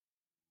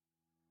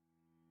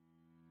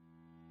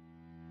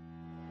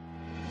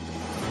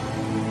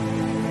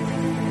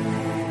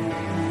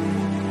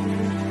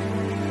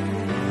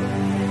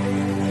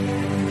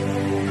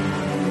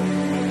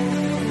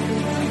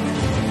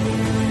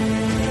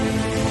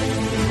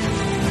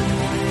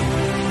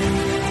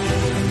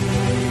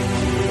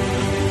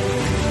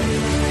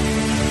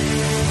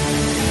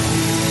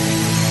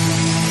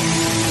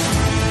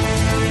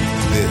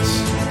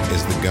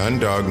Gun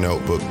Dog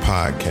Notebook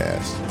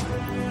podcast,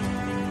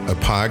 a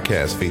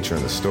podcast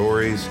featuring the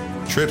stories,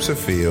 trips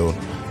afield,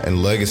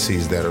 and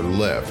legacies that are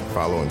left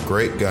following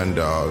great gun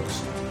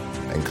dogs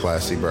and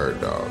classy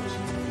bird dogs.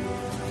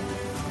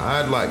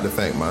 I'd like to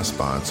thank my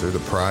sponsor, the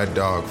Pride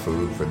Dog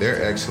Food, for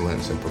their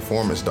excellence in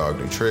performance dog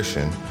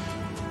nutrition,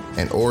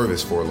 and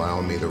Orvis for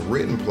allowing me the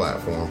written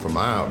platform for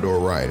my outdoor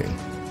writing.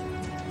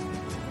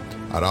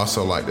 I'd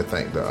also like to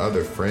thank the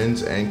other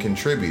friends and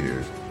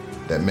contributors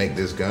that make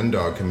this gun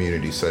dog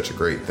community such a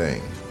great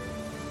thing.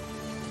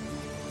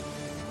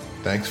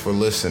 Thanks for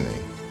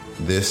listening.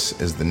 This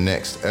is the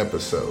next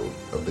episode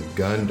of the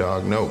Gun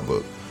Dog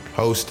Notebook,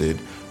 hosted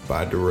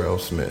by Darrell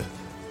Smith.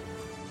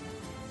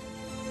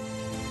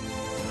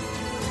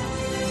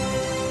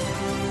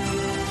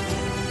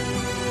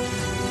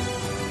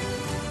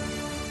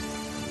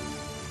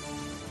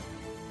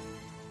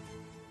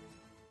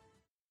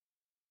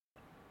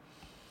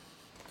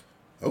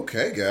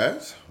 Okay,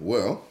 guys.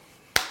 Well,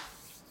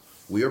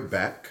 we are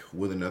back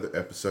with another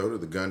episode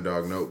of the Gun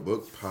Dog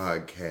Notebook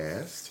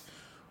podcast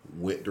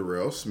with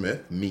Darrell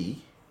Smith,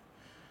 me.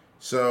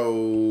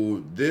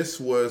 So this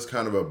was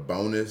kind of a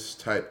bonus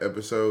type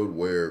episode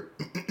where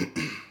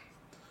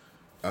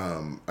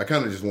I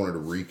kind of just wanted to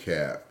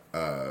recap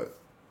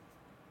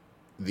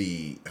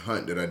the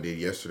hunt that I did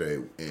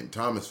yesterday in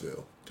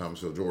Thomasville,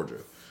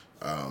 Georgia,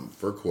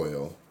 for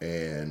quail.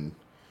 And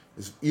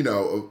it's,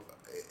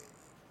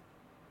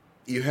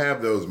 you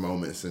have those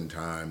moments in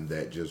time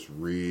that just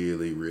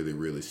really, really,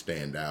 really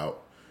stand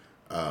out.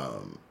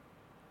 And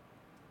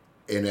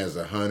as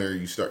a hunter,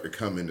 you start to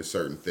come into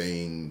certain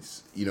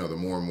things, the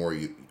more and more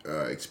you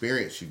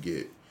experience you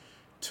get,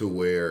 to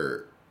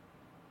where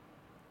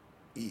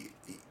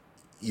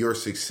your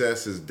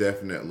success is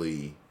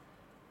definitely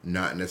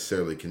not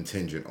necessarily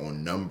contingent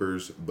on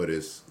numbers, but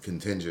it's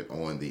contingent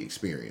on the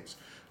experience.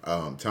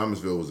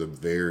 Thomasville was a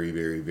very,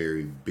 very,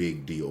 very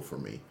big deal for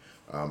me.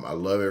 I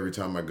love every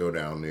time I go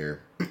down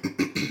there,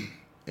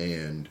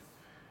 and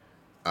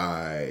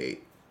I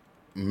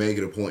make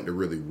it a point to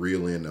really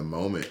reel in a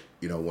moment,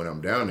 when I'm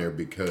down there,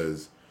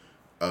 because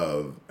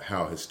of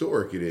how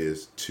historic it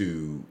is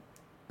to,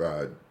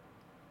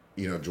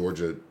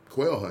 Georgia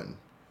quail hunting.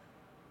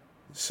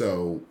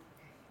 So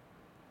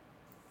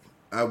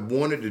I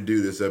wanted to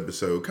do this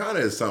episode kind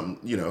of as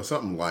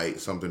something light,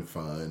 something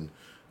fun,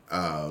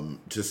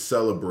 to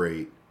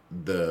celebrate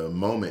the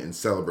moment and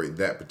celebrate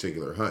that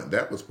particular hunt.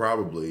 That was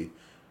probably,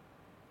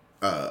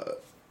 I'm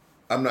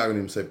not going to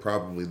even say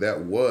probably,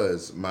 that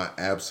was my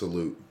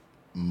absolute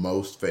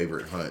most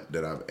favorite hunt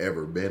that I've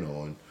ever been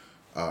on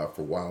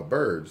for wild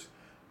birds.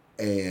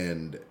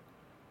 And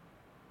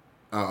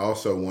I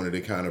also wanted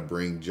to kind of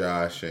bring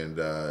Josh and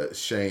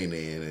Shane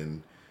in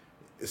and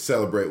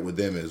celebrate with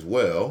them as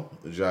well.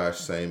 Josh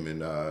Same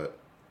and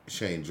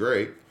Shane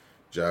Drake.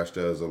 Josh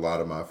does a lot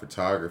of my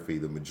photography,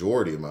 the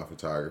majority of my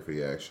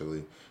photography,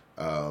 actually.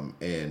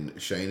 And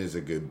Shane is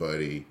a good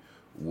buddy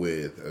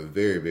with a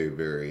very, very,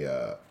 very,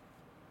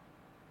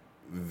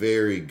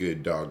 very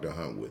good dog to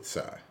hunt with,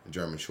 Cy,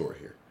 German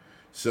Shorthair.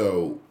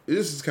 So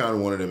this is kind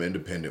of one of them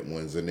independent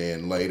ones. And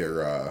then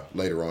later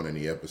on in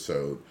the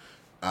episode,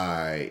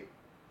 I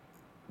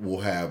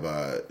will have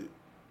a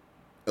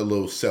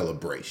little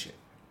celebration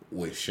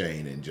with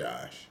Shane and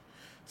Josh.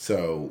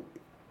 So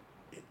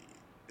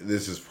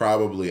this is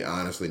probably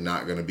honestly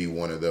not going to be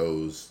one of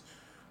those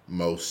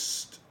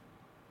most,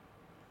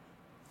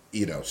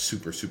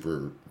 super,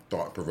 super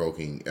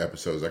thought-provoking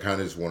episodes. I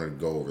kind of just wanted to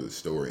go over the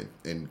story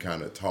and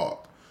kind of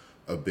talk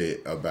a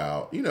bit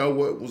about,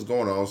 what was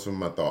going on, some of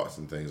my thoughts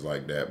and things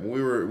like that. But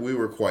we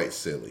were quite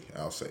silly,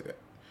 I'll say that.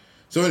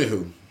 So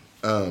anywho,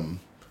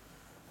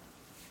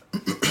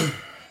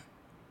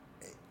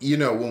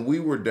 when we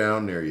were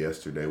down there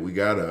yesterday, we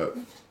got up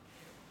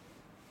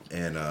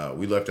and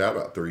we left out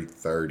about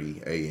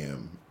 3:30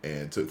 a.m.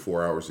 and it took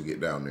 4 hours to get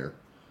down there.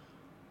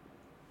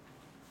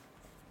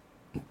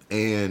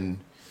 And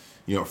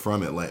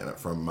from Atlanta,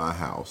 from my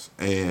house.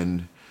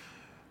 And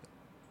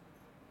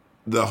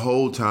the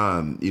whole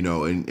time,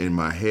 in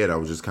my head, I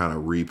was just kind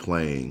of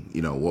replaying,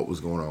 what was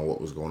going on, what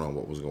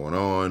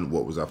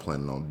was I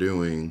planning on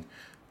doing,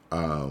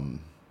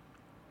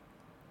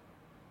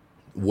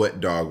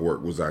 what dog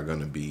work was I going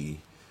to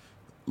be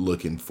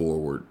looking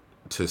forward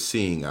to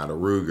seeing out of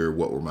Ruger,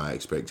 what were my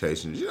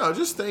expectations,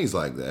 just things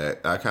like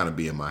that. I kind of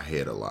be in my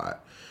head a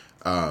lot.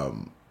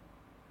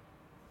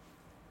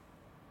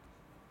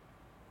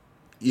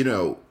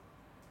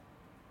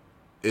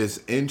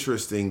 It's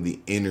interesting the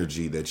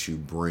energy that you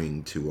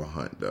bring to a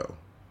hunt, though.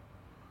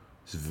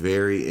 It's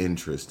very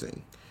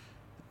interesting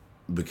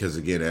because,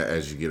 again,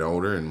 as you get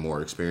older and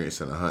more experienced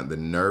in a hunt, the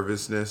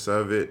nervousness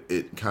of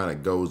it kind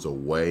of goes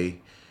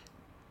away.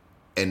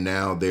 And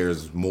now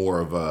there's more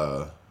of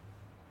a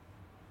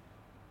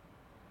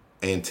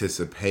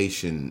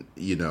anticipation,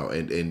 and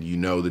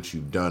that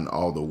you've done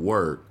all the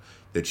work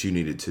that you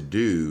needed to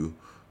do,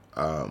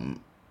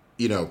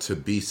 to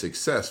be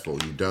successful,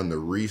 you've done the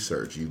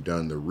research, you've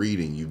done the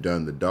reading, you've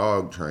done the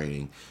dog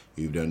training,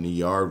 you've done the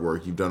yard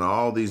work, you've done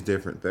all these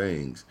different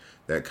things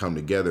that come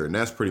together. And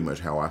that's pretty much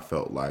how I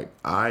felt like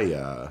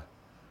I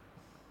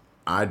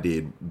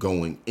did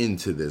going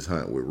into this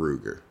hunt with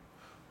Ruger.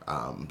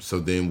 So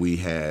then we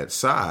had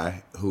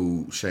Cy,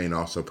 who Shane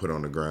also put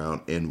on the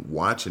ground, and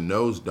watching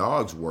those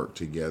dogs work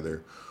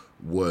together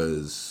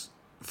was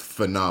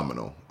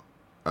phenomenal.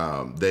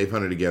 They've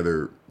hunted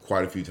together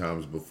quite a few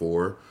times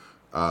before.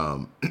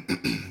 And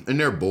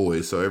they're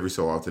boys, so every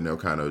so often they'll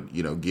kind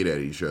of, get at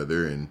each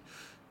other and,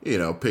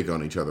 pick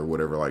on each other,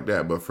 whatever like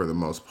that. But for the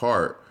most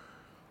part,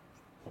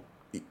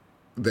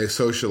 they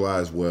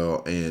socialize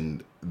well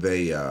and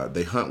they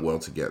hunt well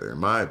together, in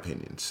my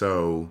opinion.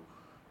 So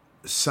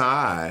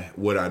Cy,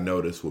 what I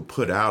noticed, would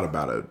put out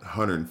about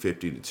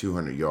 150 to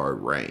 200 yard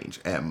range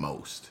at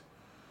most.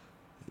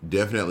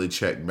 Definitely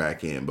checked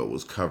back in, but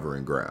was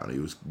covering ground. He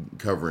was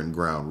covering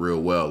ground real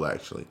well,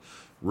 actually.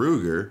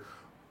 Ruger,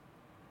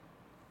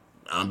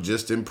 I'm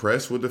just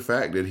impressed with the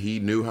fact that he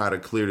knew how to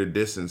clear the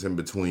distance in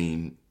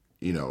between,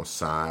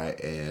 Cy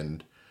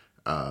and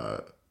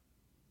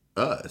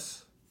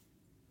us.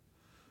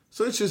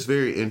 So it's just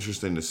very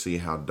interesting to see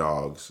how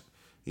dogs,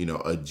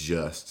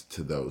 adjust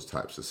to those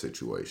types of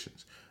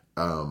situations.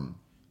 I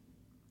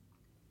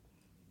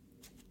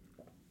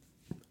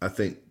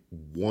think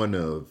one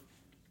of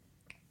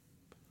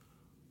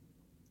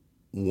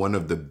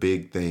the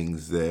big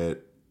things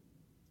that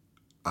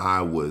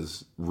I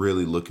was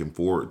really looking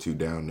forward to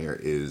down there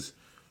is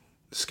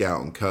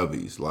scouting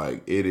coveys.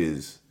 Like, it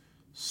is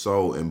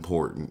so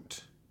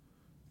important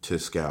to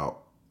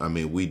scout. I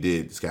mean, we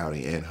did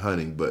scouting and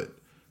hunting, but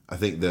I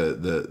think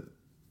the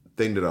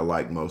thing that I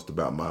liked most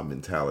about my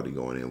mentality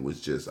going in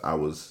was just I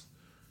was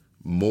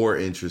more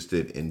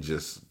interested in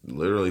just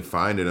literally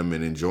finding them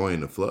and enjoying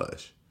the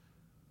flush.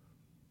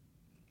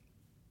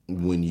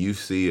 When you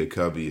see a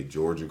covey of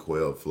Georgia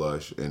quail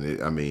flush,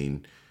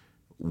 and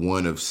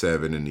one of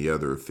 7 and the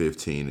other of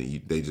 15,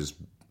 and they just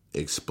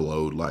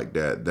explode like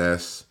that,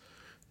 that's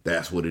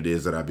what it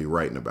is that I be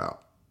writing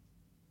about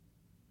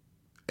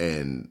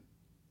and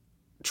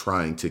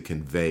trying to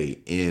convey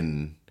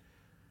in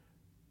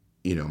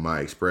my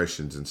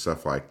expressions and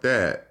stuff like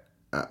that.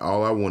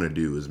 All I want to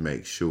do is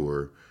make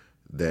sure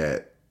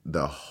that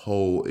the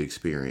whole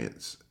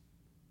experience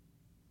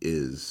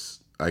is,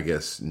 I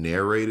guess,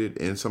 narrated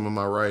in some of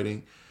my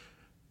writing.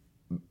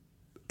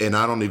 And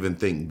I don't even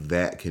think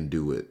that can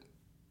do it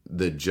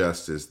the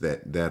justice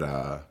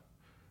that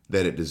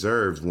it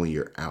deserves when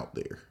you're out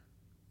there,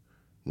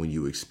 when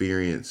you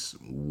experience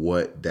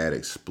what that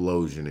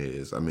explosion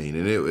is. And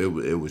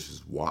it was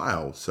just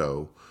wild.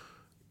 So,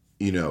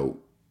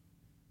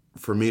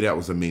 for me, that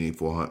was a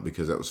meaningful hunt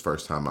because that was the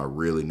first time I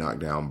really knocked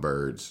down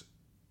birds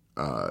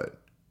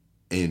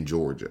in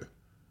Georgia.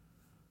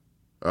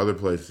 Other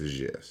places,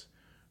 yes.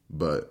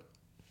 But,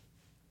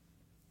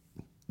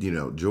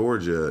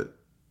 Georgia,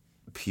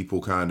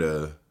 people kind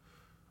of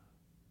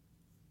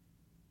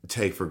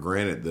take for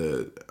granted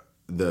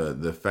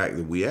the fact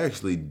that we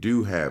actually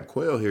do have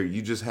quail here.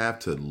 You just have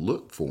to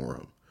look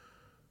for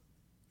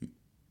them.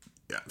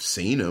 I've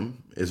seen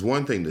them. It's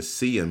one thing to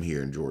see them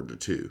here in Georgia,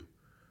 too.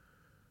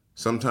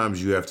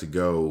 Sometimes you have to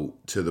go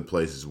to the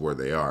places where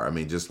they are.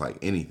 Just like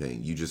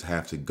anything, you just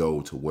have to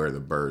go to where the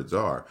birds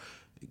are.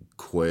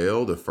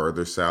 Quail, the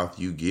further south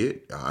you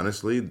get,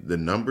 honestly, the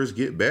numbers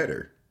get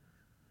better.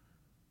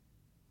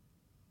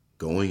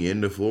 Going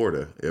into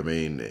Florida,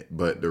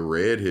 but the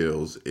Red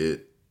Hills,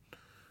 it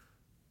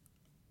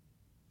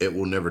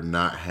will never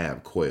not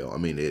have quail.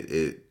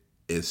 It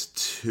is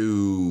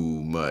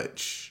too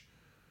much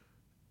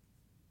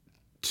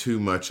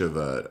of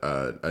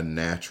a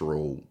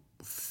natural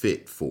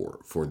fit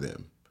for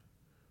them.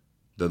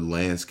 The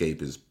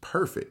landscape is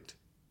perfect.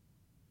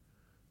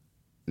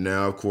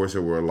 Now, of course,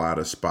 there were a lot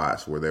of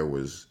spots where there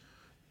was,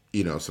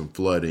 some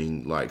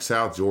flooding. Like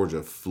South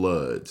Georgia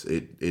floods.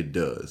 It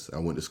does. I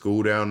went to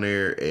school down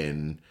there,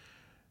 and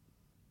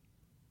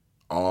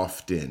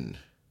often,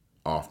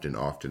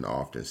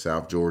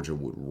 South Georgia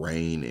would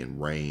rain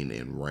and rain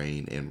and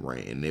rain and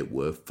rain, and it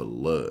would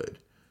flood.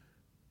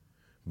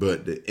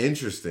 But the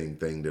interesting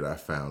thing that I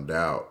found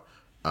out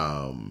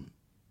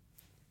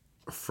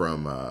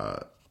from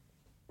a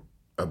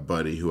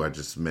buddy who I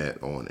just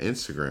met on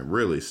Instagram,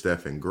 really,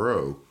 Stephen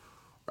Grow,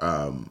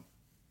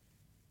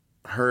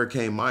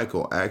 Hurricane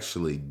Michael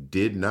actually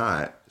did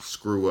not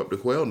screw up the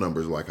quail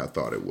numbers like I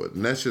thought it would.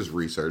 And that's just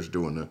research,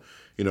 doing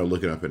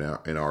looking up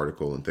an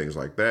article and things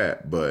like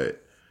that.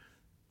 But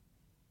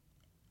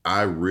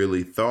I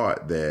really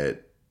thought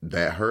that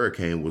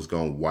hurricane was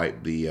going to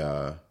wipe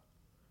the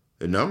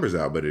numbers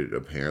out, but it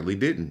apparently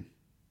didn't.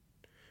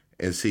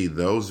 And see,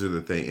 those are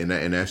the things,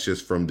 and that's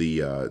just from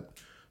the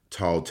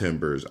Tall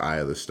Timbers Eye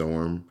of the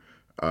Storm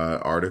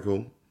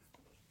article,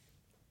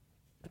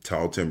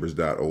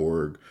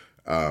 talltimbers.org,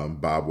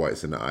 Bob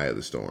White's in the Eye of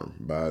the Storm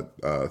by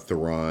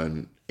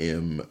Theron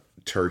M.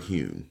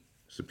 Terhune,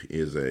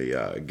 is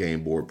a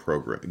game bird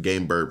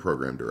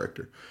program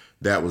director.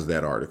 That was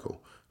that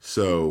article.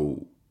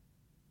 So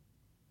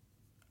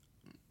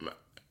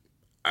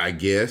I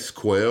guess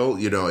quail,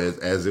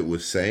 as it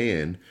was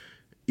saying,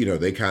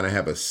 they kind of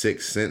have a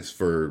sixth sense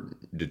for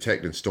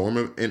detecting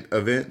storm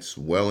events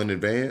well in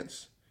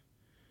advance,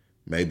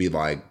 maybe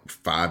like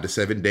 5 to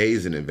 7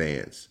 days in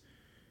advance.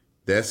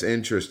 That's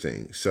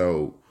interesting.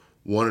 So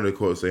one of the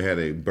quotes they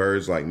had: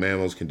 birds like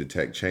mammals can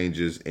detect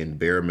changes in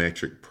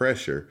barometric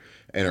pressure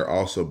and are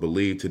also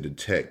believed to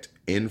detect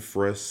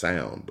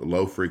infrasound,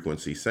 low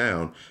frequency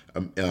sound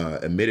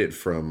emitted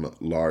from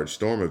large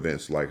storm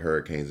events like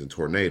hurricanes and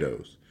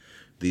tornadoes.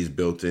 These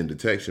built-in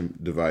detection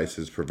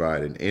devices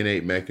provide an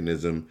innate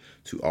mechanism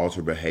to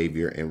alter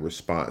behavior in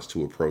response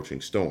to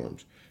approaching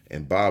storms.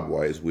 In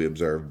bobwhites, we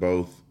observe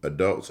both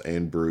adults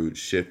and brood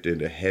shift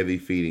into heavy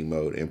feeding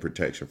mode in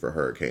protection for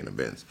hurricane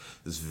events.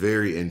 It's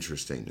very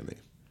interesting to me.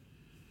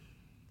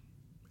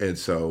 And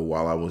so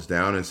while I was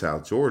down in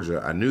South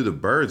Georgia, I knew the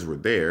birds were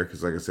there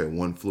because, like I said,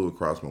 one flew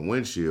across my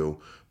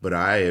windshield, but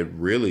I had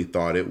really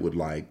thought it would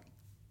like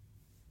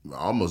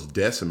almost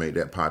decimate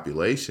that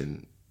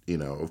population.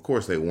 Of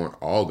course they weren't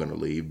all going to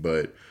leave,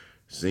 but it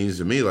seems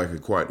to me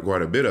like quite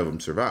a bit of them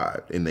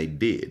survived, and they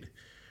did.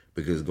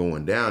 Because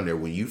going down there,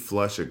 when you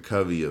flush a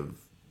covey of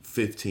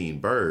 15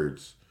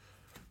 birds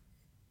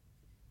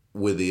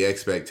with the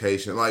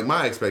expectation, like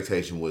my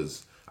expectation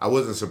was, I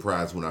wasn't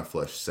surprised when I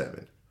flushed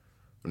 7.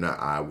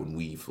 When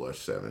we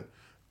flushed 7.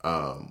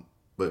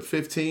 But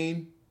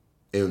 15,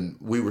 and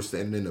we were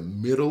standing in the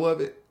middle of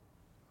it.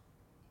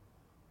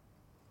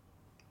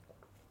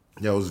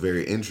 That was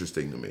very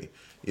interesting to me.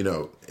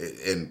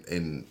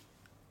 And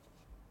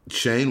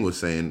Shane was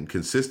saying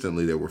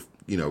consistently there were,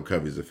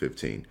 coveys of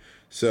 15.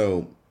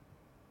 So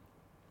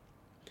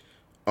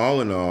all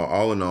in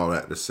all,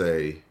 that to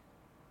say,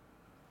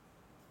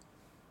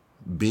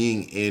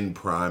 being in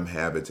prime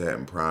habitat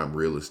and prime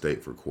real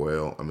estate for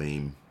quail, I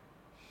mean,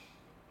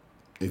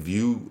 if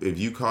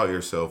you call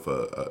yourself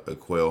a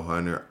quail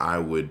hunter, I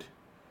would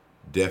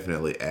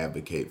definitely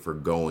advocate for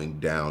going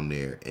down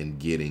there and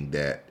getting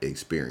that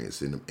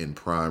experience in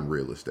prime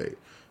real estate.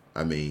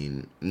 I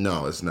mean,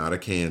 no, it's not a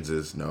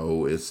Kansas.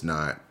 No, it's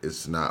not.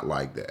 It's not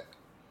like that.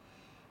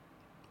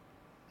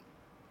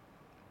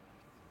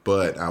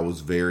 But I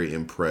was very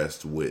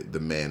impressed with the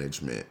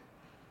management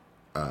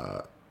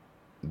that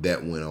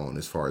went on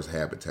as far as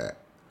habitat.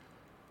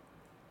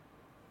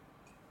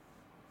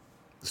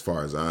 As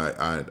far as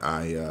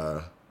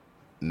I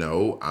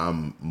know,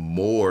 I'm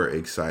more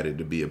excited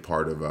to be a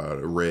part of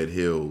the Red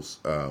Hills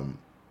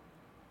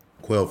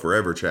Quail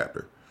Forever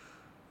chapter.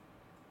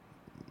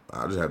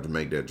 I'll just have to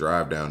make that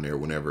drive down there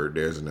whenever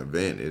there's an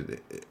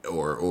event,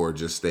 or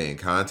just stay in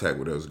contact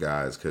with those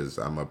guys, because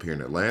I'm up here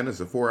in Atlanta.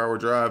 It's a 4-hour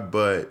drive,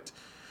 but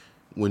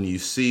when you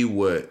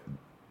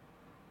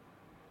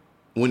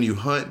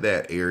hunt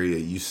that area,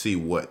 you see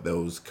what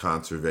those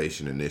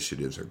conservation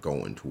initiatives are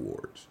going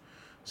towards.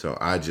 So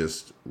I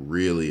just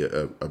really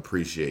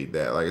appreciate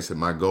that. Like I said,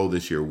 my goal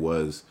this year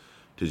was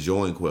to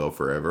join Quail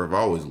Forever. I've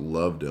always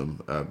loved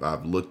them.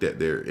 I've looked at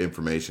their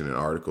information and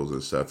articles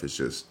and stuff. It's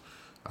just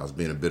I was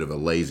being a bit of a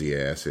lazy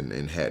ass and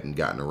hadn't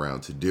gotten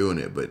around to doing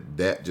it. But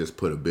that just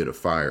put a bit of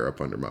fire up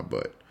under my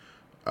butt.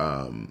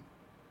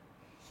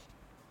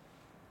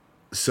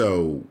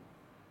 So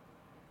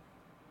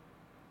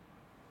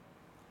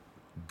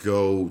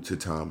go to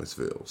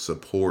Thomasville.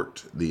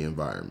 Support the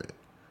environment.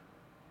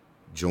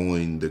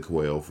 Join the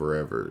Quail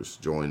Forevers.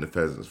 Join the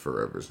Pheasants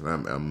Forevers.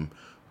 And I'm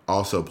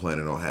also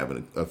planning on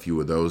having a few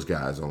of those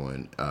guys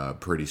on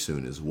pretty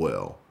soon as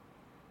well.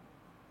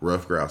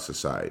 Rough Grouse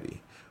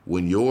Society.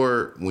 When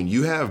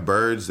you have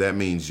birds, that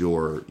means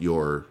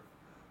your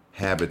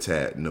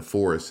habitat in the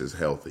forest is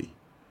healthy.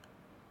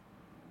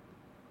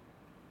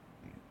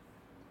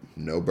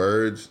 No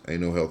birds,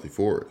 ain't no healthy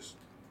forest.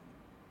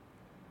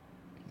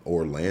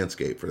 Or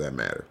landscape for that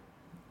matter.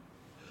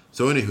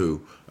 So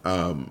anywho,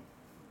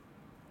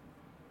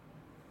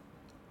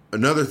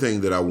 another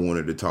thing that I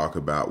wanted to talk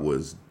about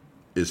was,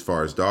 as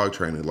far as dog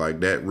training, like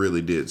that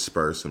really did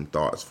spur some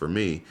thoughts for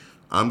me.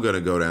 I'm going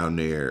to go down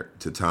there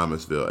to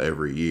Thomasville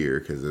every year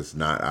because it's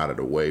not out of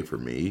the way for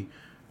me,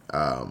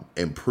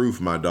 and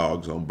proof my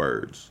dogs on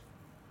birds.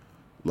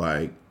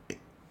 Like,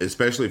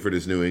 especially for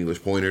this new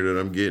English pointer that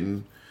I'm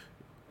getting.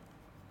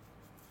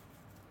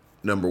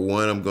 Number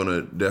one, I'm going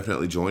to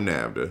definitely join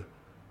NAVDA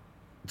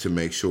to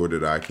make sure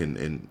that I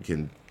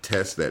can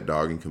test that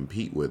dog and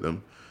compete with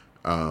him.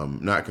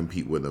 Not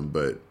compete with him,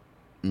 but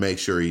make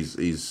sure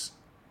he's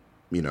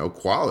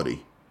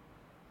quality.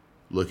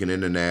 Looking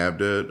into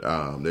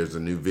NAVDA, there's a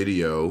new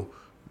video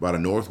by the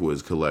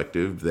Northwoods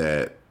Collective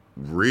that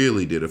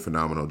really did a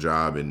phenomenal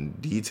job in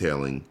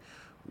detailing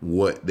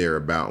what they're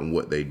about and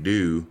what they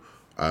do.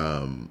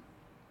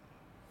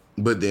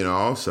 But then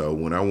also,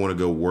 when I want to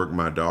go work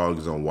my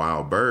dogs on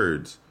wild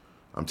birds,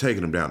 I'm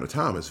taking them down to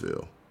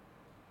Thomasville.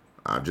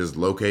 I've just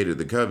located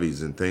the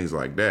coveys and things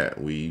like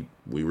that. We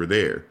were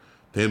there.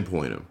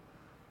 Pinpoint them.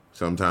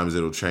 Sometimes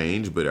it'll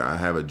change, but I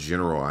have a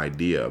general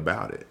idea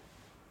about it.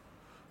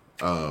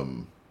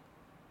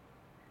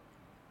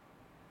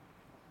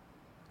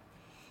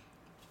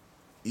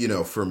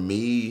 For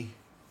me,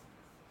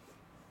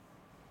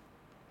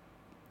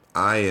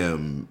 I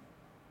am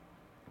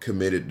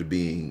committed to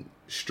being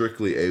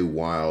strictly a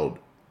wild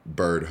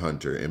bird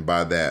hunter. And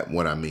by that,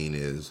 what I mean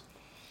is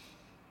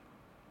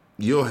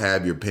you'll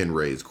have your pen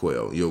raised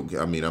quail.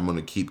 I'm going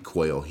to keep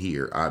quail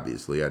here.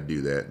 Obviously, I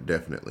do that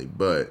definitely.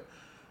 But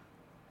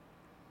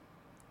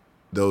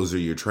those are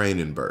your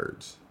training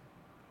birds.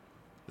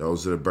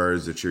 Those are the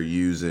birds that you're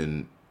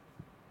using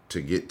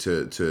to get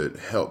to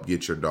help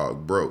get your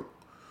dog broke.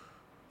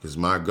 Because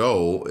my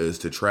goal is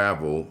to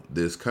travel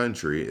this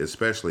country,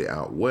 especially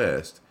out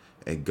west,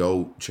 and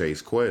go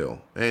chase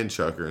quail and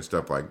chukar and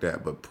stuff like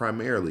that, but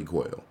primarily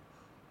quail.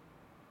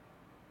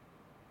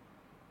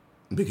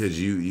 Because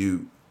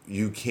you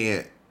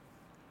can't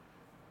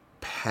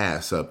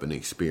pass up an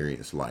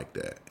experience like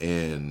that.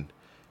 And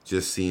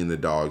just seeing the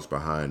dogs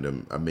behind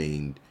them, I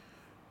mean,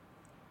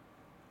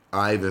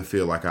 I even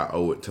feel like I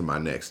owe it to my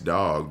next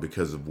dog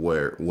because of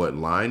what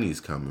line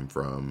he's coming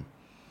from.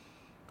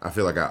 I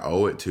feel like I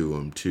owe it to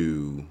him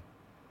to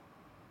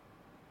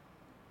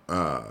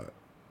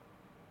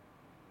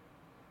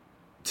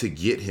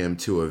get him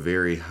to a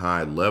very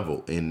high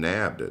level in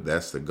NAVDA.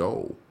 That's the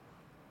goal.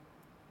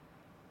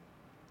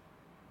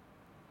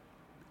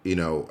 You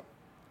know,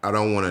 I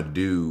don't want to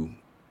do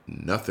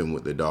nothing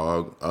with the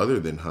dog other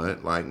than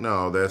hunt. Like,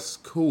 no, that's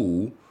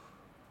cool.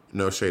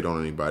 No shade on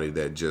anybody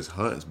that just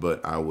hunts, but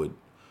I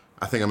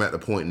think I'm at the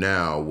point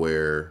now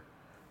where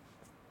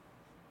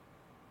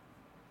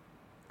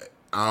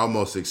I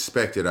almost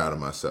expect it out of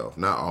myself.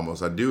 Not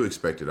almost, I do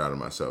expect it out of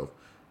myself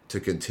to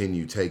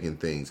continue taking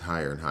things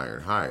higher and higher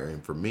and higher.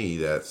 And for me,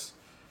 that's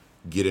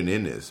getting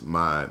in this.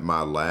 My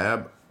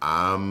lab,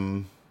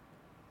 I'm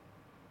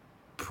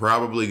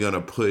probably going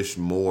to push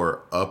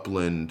more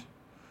upland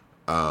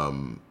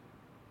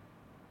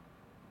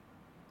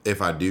if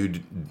I do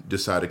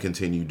decide to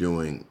continue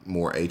doing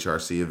more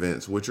HRC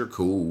events, which are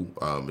cool.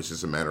 It's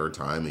just a matter of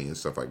timing and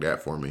stuff like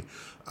that for me.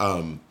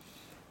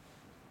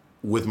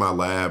 With my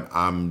lab,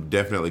 I'm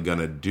definitely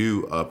gonna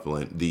do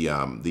upland. The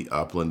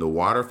upland, the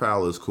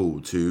waterfowl is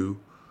cool too,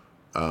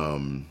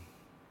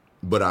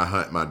 but I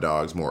hunt my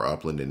dogs more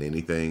upland than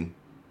anything.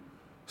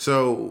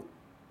 So,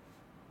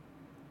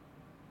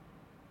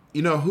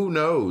 you know, who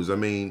knows? I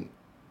mean,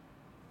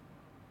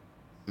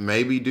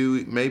 maybe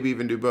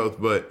even do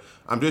both. But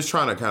I'm just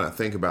trying to kind of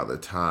think about the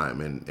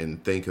time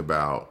and think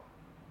about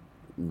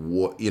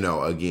what, you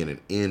know, again,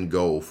 an end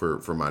goal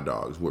for my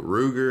dogs. With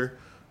Ruger,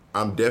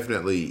 I'm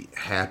definitely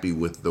happy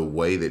with the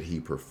way that he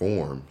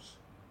performs.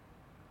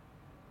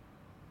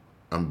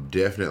 And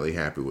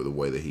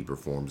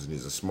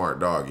he's a smart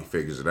dog. He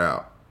figures it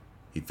out.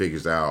 He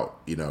figures out,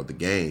 you know, the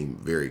game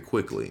very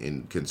quickly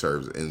and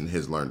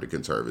has learned to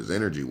conserve his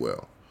energy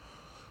well.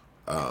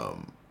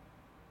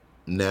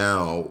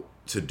 Now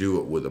to do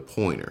it with a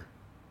pointer.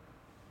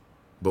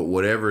 But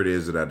whatever it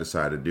is that I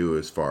decide to do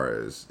as far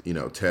as, you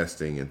know,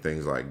 testing and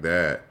things like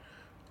that,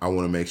 I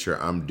want to make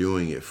sure I'm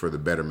doing it for the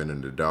betterment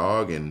of the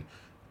dog and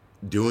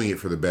doing it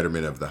for the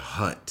betterment of the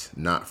hunt,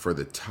 not for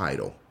the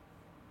title.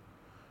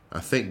 I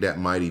think that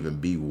might even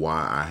be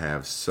why I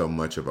have so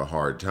much of a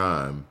hard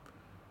time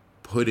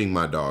putting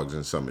my dogs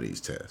in some of these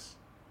tests.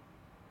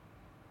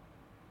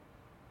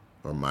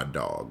 Or my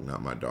dog,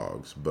 not my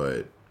dogs,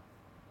 but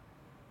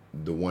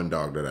the one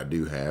dog that I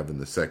do have and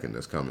the second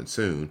that's coming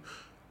soon.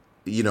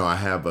 You know, I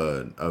have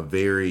a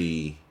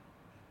very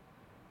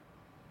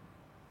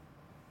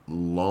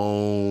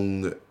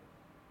long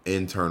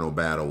internal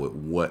battle with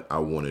what I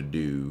want to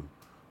do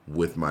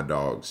with my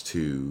dogs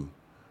to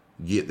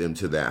get them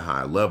to that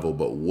high level.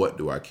 But what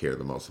do I care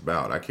the most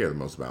about? I care the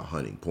most about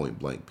hunting, point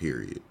blank,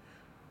 period.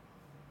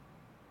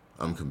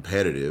 I'm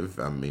competitive.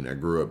 I mean, I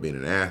grew up being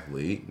an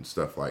athlete and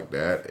stuff like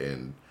that,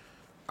 and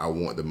I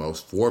want the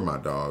most for my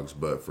dogs.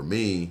 But for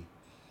me,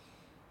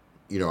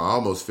 you know, I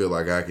almost feel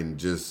like I can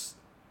just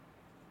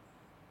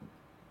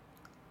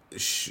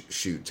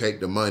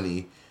take the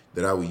money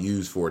that I would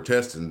use for a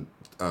testing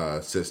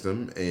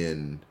system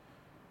and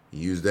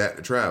use that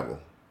to travel.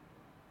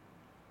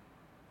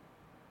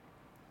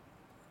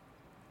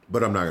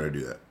 But I'm not going to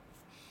do that.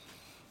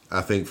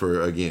 I think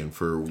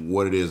for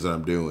what it is that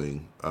I'm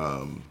doing,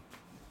 I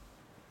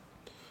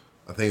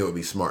think it would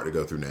be smart to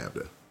go through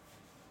NAVDA.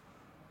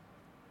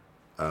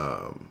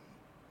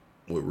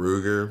 With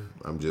Ruger,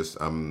 I'm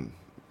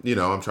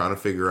trying to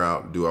figure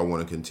out, do I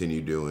want to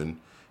continue doing,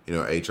 you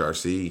know,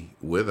 HRC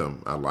with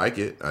him? I like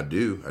it. I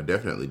do. I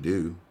definitely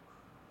do.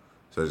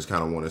 So I just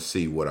kind of want to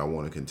see what I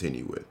want to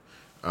continue with.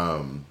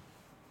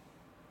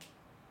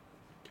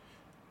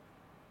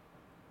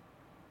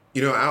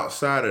 You know,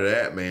 outside of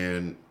that,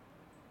 man,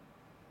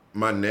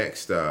 my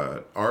next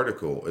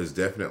article is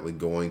definitely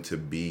going to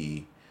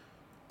be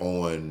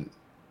on,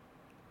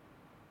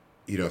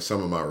 you know,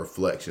 some of my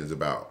reflections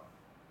about,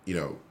 you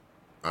know,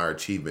 our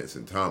achievements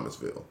in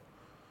Thomasville.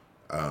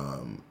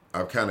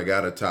 I've kind of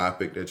got a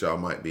topic that y'all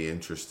might be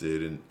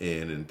interested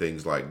in and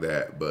things like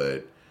that,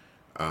 but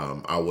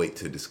I'll wait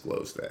to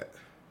disclose that.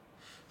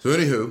 So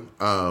anywho,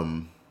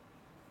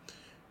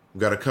 we've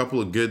got a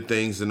couple of good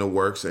things in the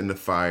works, in the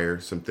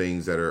fire, some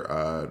things that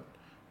are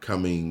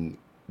coming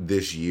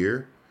this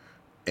year.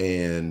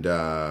 And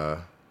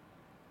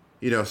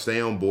stay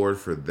on board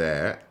for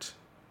that.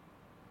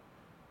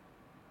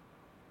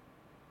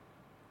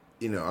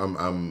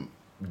 I'm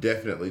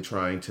definitely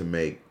trying to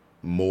make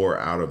more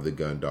out of the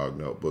Gun Dog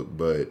Notebook,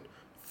 but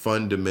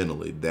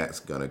fundamentally that's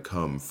going to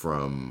come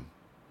from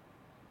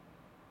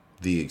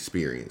the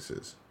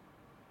experiences.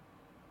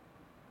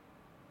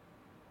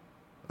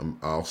 I'm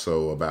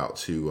also about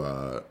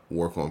to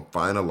work on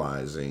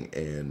finalizing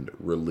and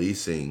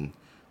releasing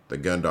the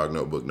Gun Dog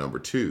Notebook number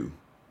 2.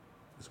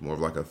 It's more of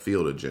like a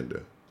field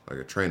agenda, like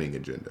a training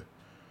agenda,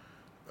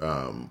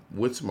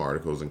 with some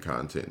articles and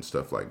content and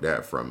stuff like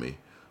that from me.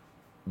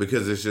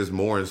 Because it's just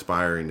more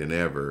inspiring than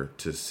ever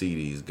to see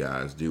these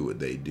guys do what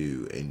they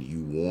do. And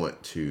you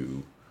want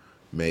to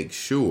make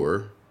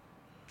sure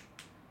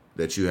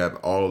that you have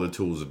all the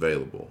tools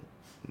available.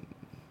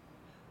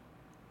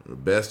 The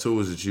best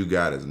tools that you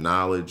got is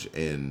knowledge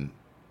and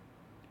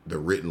the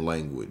written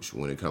language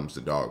when it comes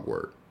to dog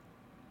work.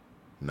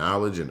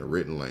 Knowledge and the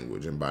written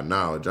language. And by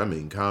knowledge, I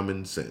mean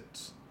common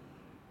sense.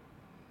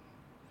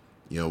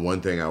 One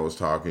thing I was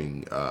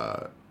talking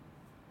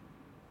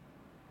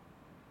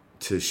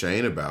to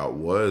Shane about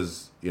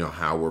was,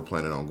 how we're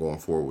planning on going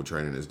forward with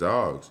training his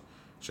dogs.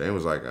 Shane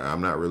was like,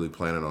 I'm not really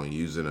planning on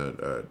using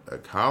a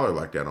collar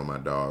like that on my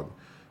dog,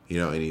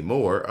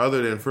 anymore,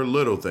 other than for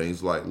little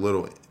things like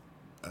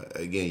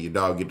again, your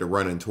dog get to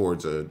running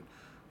towards a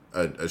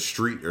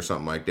street or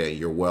something like that.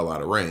 You're well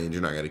out of range.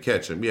 You're not going to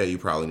catch him. Yeah, you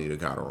probably need a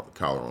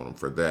collar on him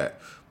for that.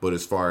 But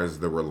as far as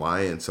the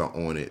reliance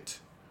on it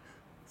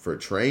for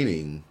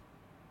training,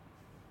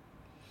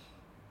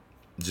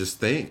 just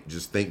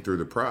think through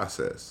the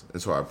process.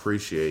 And so I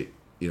appreciate,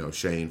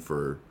 Shane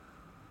for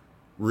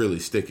really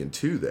sticking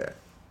to that.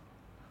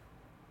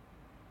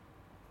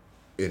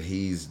 And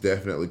he's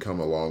definitely come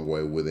a long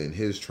way within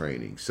his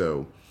training.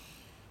 So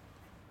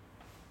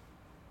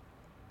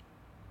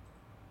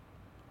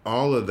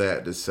all of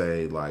that to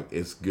say, like,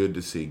 it's good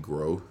to see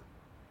growth.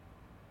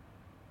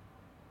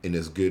 And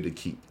it's good to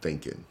keep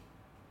thinking.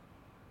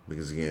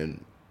 Because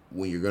again,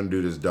 when you're going to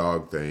do this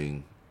dog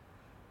thing,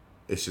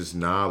 it's just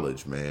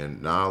knowledge,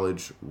 man.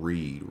 Knowledge,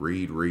 read.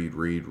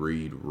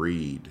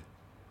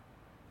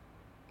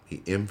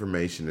 The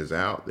information is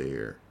out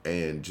there.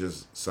 And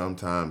just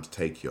sometimes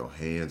take your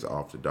hands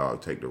off the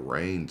dog. Take the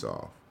reins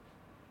off.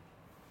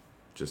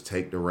 Just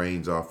take the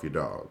reins off your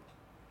dog.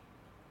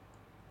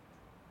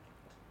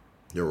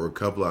 There were a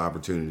couple of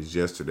opportunities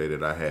yesterday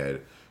that I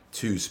had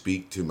to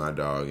speak to my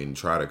dog and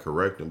try to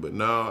correct him. But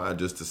no, I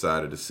just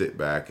decided to sit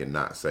back and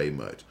not say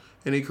much.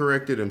 And he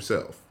corrected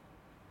himself.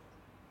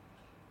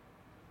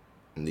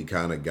 And he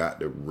kind of got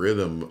the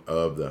rhythm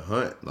of the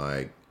hunt.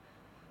 Like,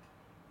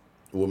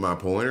 with my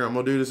pointer, I'm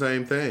going to do the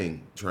same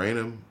thing. Train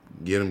him,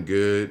 get him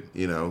good,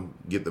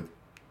 get the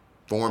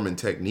form and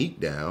technique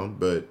down.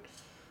 But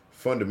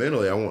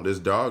fundamentally, I want this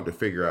dog to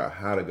figure out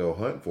how to go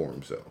hunt for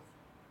himself.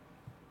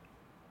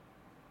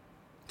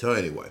 So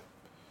anyway,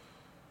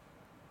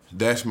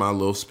 that's my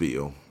little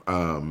spiel.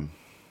 I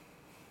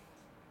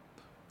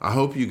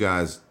hope you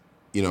guys,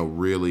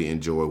 really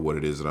enjoy what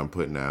it is that I'm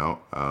putting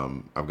out.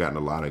 I've gotten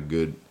a lot of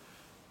good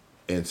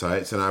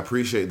insights, and I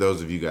appreciate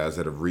those of you guys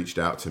that have reached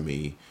out to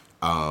me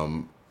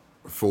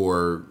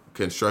for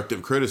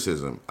constructive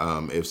criticism.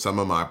 If some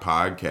of my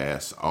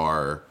podcasts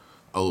are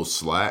a little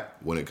slack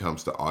when it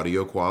comes to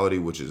audio quality,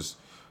 which is,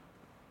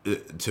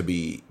 to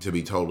be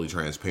totally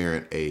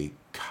transparent, a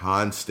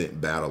constant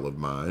battle of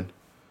mine,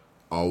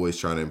 always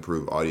trying to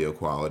improve audio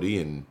quality.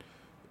 And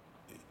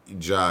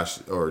Josh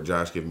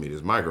giving me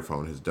this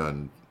microphone has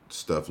done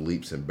stuff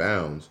leaps and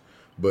bounds.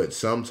 But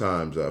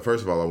sometimes,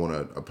 first of all, I want to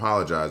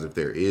apologize if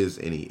there is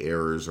any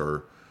errors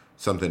or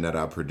something that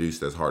I produce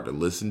that's hard to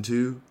listen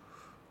to.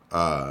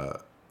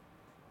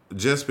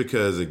 Just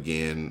because,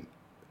 again,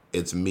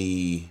 it's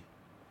me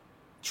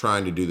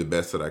trying to do the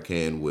best that I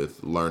can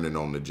with learning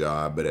on the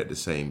job, but at the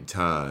same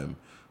time,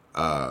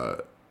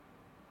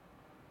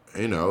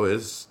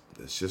 it's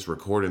just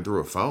recording through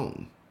a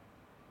phone.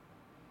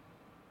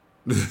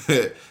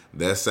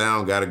 That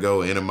sound got to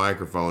go in a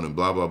microphone and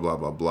blah, blah, blah,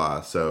 blah,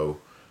 blah. So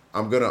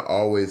I'm going to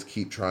always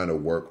keep trying to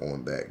work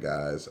on that,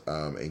 guys,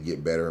 and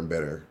get better and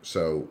better.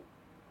 So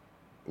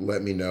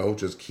let me know.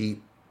 Just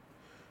keep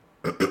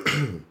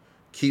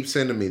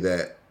sending me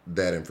that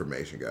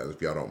information, guys, if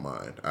y'all don't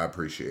mind. I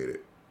appreciate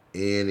it.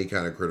 Any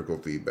kind of critical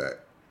feedback.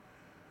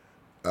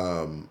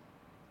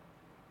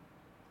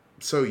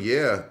 So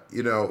yeah,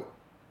 the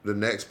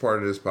next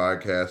part of this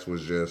podcast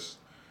was just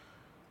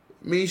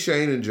me,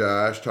 Shane, and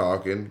Josh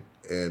talking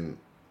and,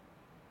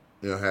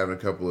 having a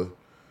couple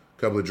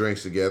of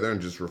drinks together and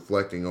just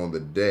reflecting on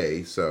the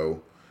day.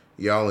 So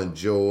y'all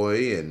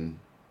enjoy, and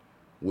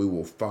we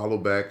will follow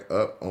back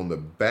up on the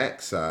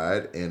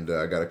backside. And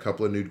I got a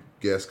couple of new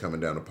guests coming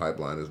down the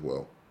pipeline as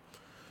well.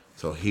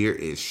 So here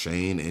is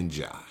Shane and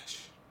Josh.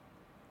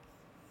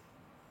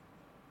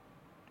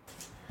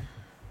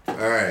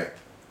 All right,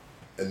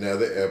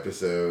 another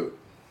episode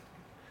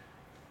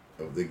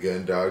of the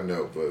Gun Dog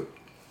Notebook.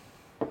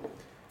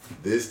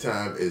 This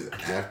time is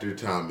after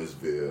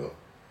Thomasville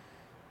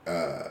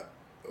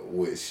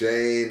with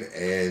Shane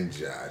and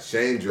Josh.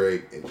 Shane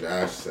Drake and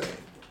Josh Sane.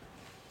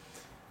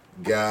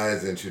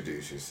 Guys,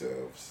 introduce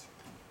yourselves.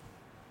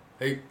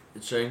 Hey,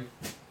 it's Shane.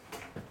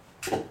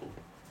 And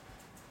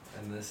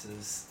this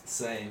is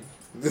Same.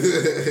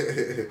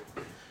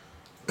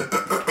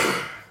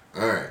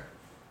 Alright.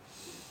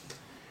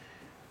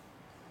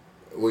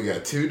 We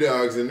got 2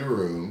 dogs in the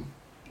room.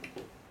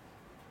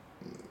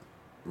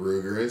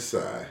 Ruger and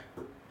Cy.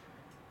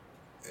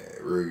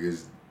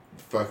 Ruger's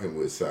fucking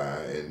with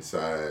Cy, and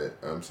Cy,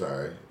 I'm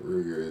sorry,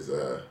 Ruger is,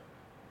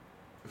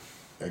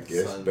 I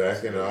guess Son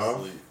backing is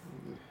off asleep.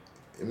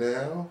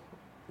 now?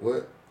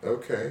 What?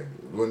 Okay.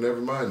 Well,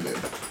 never mind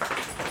then.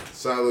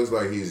 Cy looks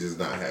like he's just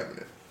not having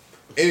it.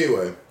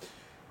 Anyway,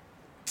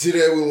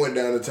 today we went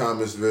down to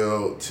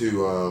Thomasville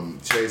to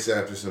chase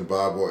after some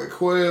Bobwhite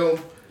Quail,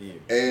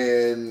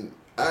 and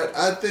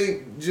I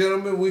think,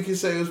 gentlemen, we can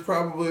say it was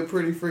probably a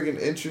pretty freaking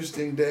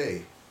interesting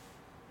day.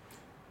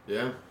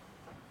 Yeah.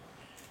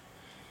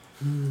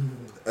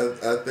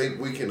 I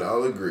think we can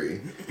all agree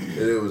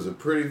that it was a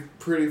pretty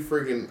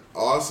freaking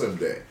awesome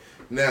day.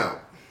 Now,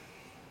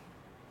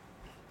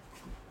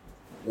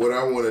 what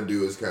I want to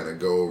do is kind of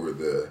go over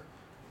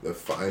the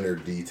finer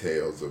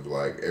details of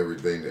like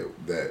everything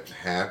that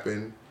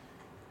happened,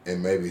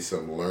 and maybe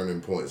some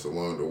learning points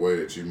along the way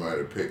that you might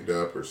have picked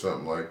up or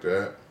something like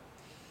that.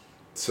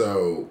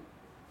 So,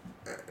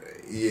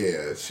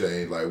 yeah,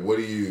 Shane, like, what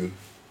do you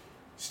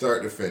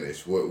start to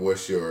finish?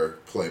 What's your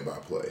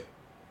play-by-play?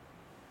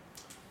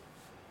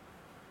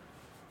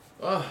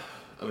 I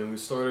mean, we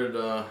started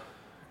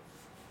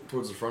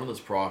towards the front of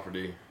this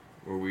property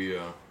where we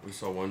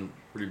saw one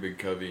pretty big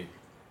covey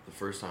the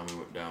first time we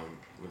went down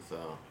with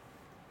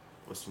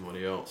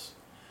somebody else,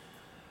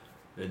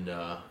 and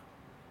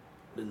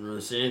didn't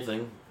really see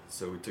anything,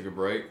 so we took a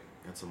break,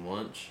 got some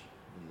lunch,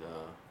 and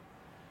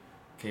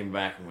came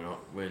back and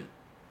went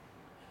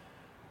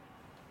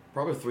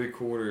probably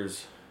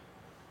 3/4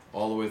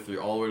 all the way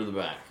to the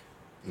back,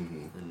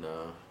 Mm-hmm. and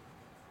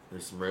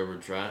there's some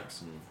railroad tracks,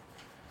 and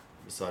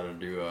decided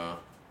to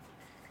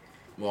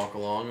walk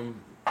along them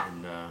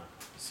and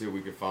see what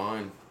we could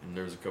find. And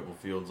there's a couple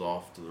fields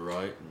off to the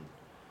right, and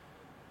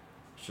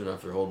sure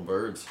enough, they're holding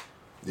birds.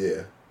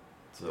 Yeah.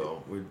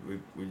 So we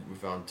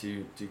found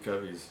two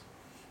coveys,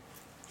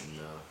 and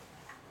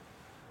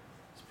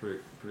it's pretty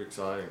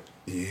exciting.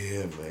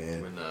 Yeah,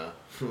 man.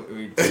 When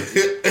we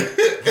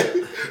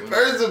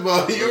First of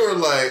all, you were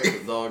like,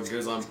 the dog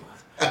goes on,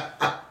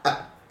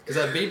 because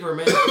that beeper,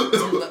 man.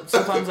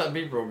 Sometimes that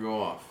beeper will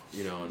go off,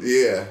 you know. And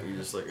yeah. you're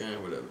just like,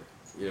 whatever.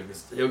 You know,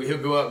 cause he'll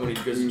go up when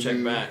he goes to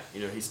check back.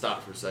 You know, he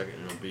stops for a second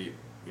and he'll beep.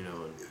 You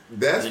know, and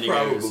That's then he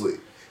probably goes,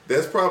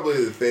 that's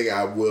probably the thing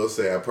I will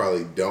say I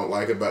probably don't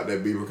like about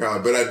that beaver collar,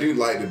 but I do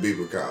like the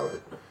beaver collar.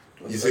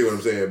 You see what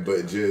I'm saying?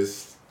 But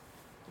just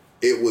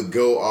it would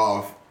go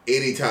off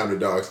anytime the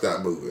dog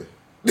stopped moving.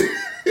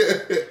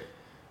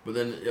 But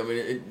then, I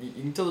mean,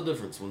 you can tell the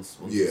difference when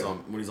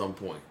he's on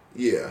point.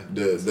 Yeah,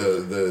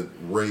 the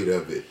rate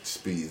of it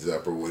speeds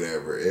up or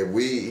whatever,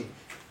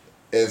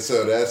 and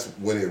so that's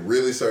when it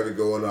really started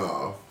going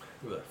off.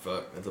 Who the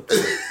fuck? That's a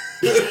point.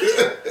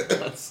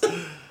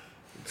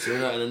 Sure,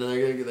 and then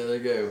there they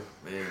go,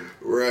 man.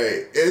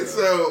 Right, and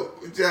so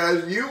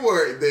Josh, you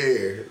weren't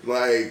there.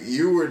 Like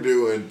you were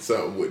doing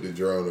something with the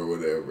drone or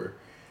whatever,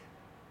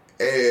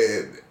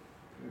 and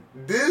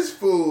this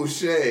fool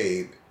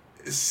Shane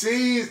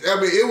sees. I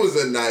mean, it was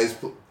a nice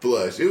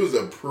flush. It was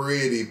a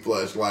pretty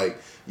flush,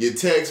 like your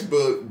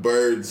textbook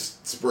birds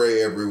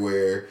spray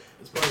everywhere.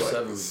 It's probably like,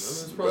 seven.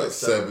 It's probably about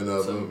seven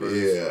of them. birds.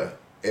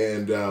 Yeah,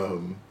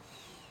 and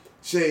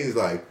Shane's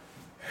like,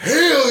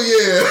 hell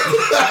yeah.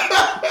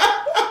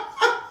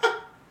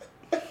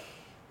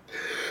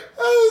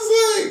 I was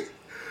like,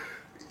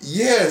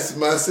 yes,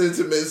 my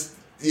sentiments,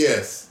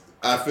 yes,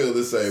 I feel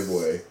the same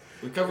way.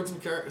 We covered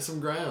some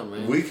ground,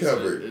 man. We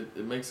covered. So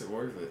it makes it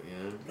worth it, you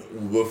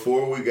know.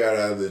 Before we got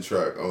out of the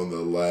truck on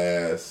the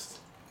last,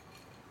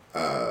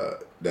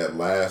 that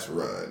last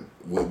run,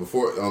 when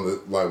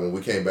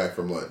we came back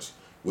from lunch,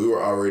 we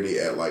were already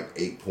at like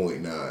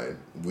 8.9.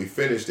 We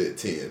finished at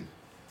 10.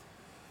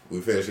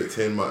 We finished at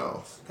 10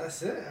 miles.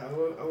 That's it? I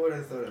would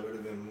have thought it would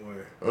have been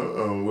more.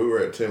 We were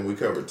at 10. We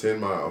covered 10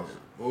 miles.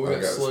 Well, we I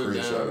got got a slowed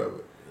screenshot down. of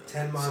it.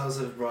 10 miles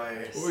of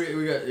briars.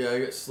 I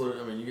get slowed.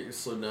 I mean, you get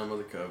slowed down by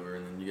the cover,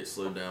 and then you get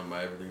slowed down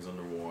by everything's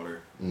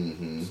underwater.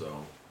 Mm-hmm.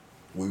 So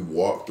we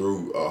walked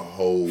through a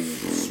whole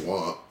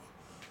swamp.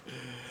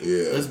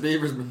 Yeah. This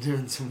beaver's been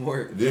doing some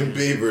work. Them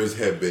beavers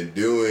have been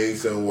doing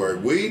some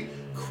work. We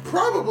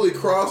probably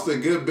crossed a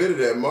good bit of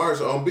that marsh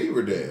on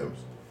beaver dams.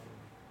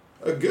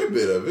 A good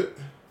bit of it.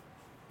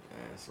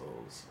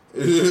 Assholes.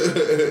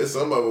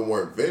 Some of them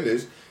weren't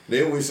finished.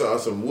 Then we saw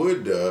some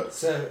wood ducks.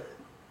 So,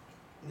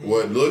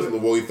 What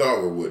we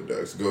thought were wood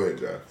ducks. Go ahead,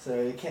 John. So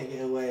you can't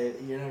get away.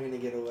 You're not gonna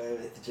get away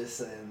with just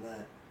saying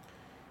that.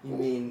 You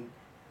mean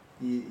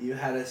you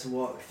had us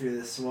walk through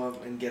the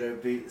swamp and get our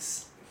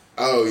boots?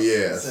 Oh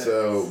yeah.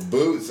 So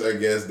boots, I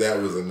guess that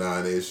was a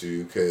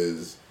non-issue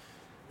because,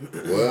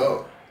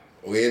 well,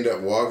 we ended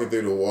up walking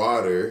through the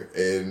water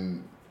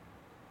and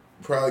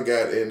probably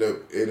ended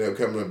up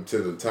coming up to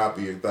the top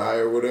of your thigh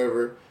or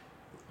whatever.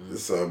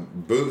 So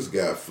boots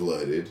got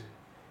flooded.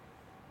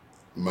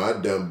 My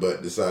dumb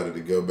butt decided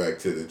to go back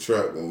to the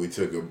truck when we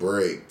took a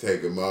break,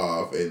 take them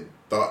off, and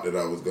thought that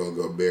I was going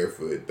to go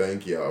barefoot.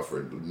 Thank y'all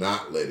for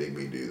not letting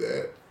me do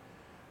that.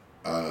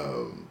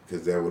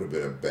 Because that would have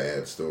been a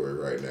bad story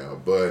right now.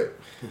 But,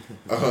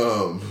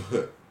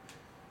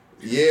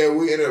 yeah,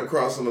 we ended up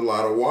crossing a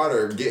lot of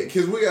water.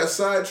 Because we got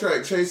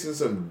sidetracked chasing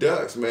some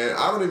ducks, man.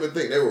 I don't even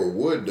think they were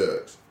wood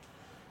ducks.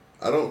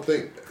 I don't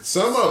think...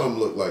 Some of them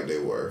looked like they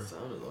were.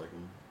 Sounded like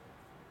them.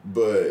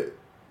 But...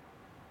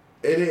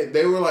 And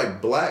they were like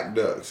black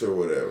ducks or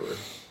whatever.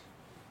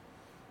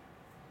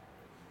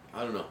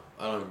 I don't know.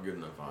 I don't have a good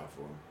enough eye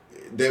for them.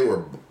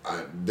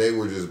 They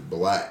were just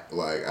black.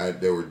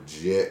 They were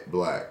jet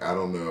black. I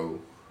don't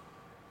know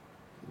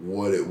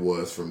what it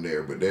was from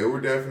there, but they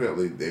were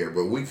definitely there.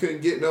 But we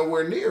couldn't get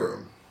nowhere near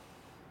them.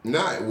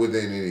 Not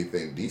within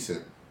anything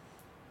decent.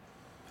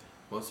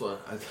 Well, that's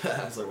what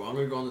I was like. Well, I'm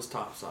gonna go on this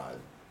top side.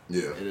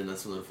 Yeah. And then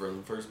that's when the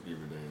first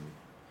beaver dam,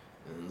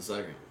 and then the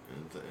second,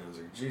 and I was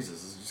like,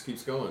 Jesus, this just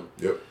keeps going.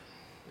 Yep.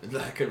 And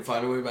I couldn't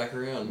find a way back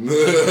around.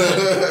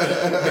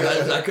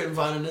 I couldn't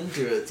find an end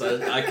to it,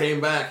 so I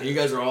came back, and you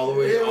guys are all the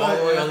way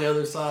on the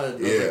other side. I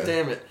was like,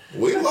 damn it.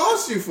 We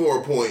lost you for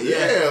a point.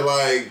 Yeah,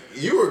 like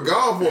you were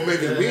gone for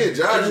maybe me and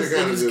Josh.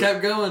 It just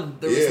kept going.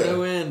 There was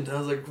no end. I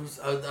was like,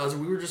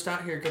 we were just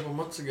out here a couple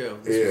months ago.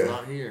 This was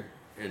not here,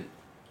 and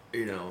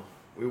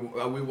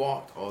we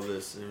walked all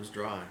this, and it was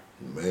dry.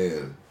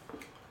 Man,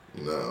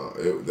 no,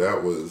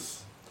 that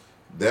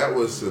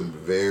was some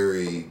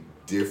very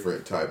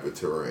different type of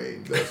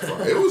terrain. That's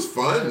fine. It was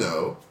fun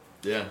though.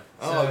 Yeah.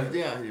 Oh,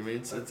 yeah. I mean,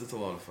 it's a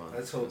lot of fun.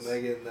 I told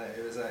Megan that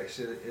it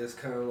was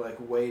kind of like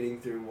wading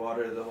through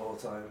water the whole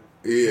time.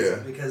 Yeah.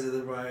 Because of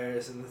the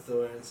briars and the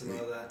thorns and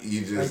all that.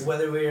 You just like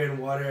whether we were in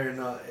water or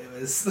not, it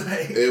was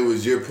like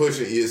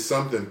it's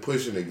something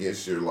pushing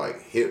against your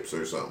like hips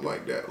or something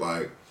like that.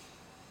 Like,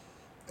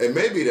 and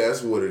maybe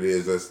that's what it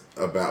is. That's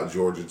about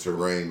Georgia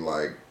terrain.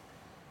 Like,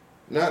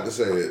 not to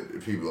say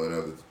that people in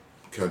other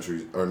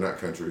countries, or not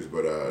countries,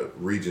 but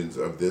regions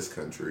of this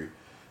country,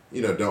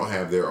 don't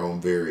have their own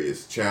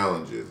various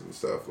challenges and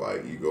stuff.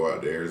 Like, you go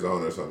out to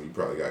Arizona or something, you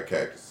probably got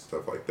cactus and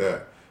stuff like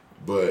that.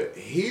 But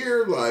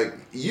here, like,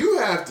 you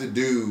have to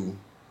do,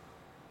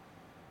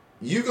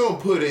 you gonna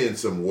put in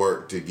some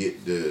work to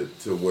get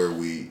to where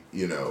we,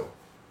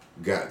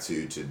 got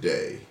to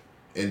today.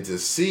 And to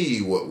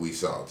see what we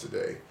saw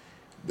today.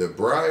 The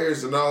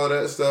briars and all of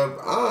that stuff,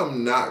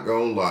 I'm not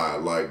gonna lie,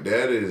 like,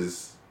 that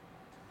is...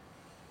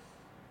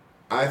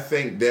 I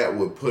think that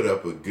would put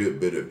up a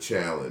good bit of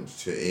challenge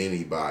to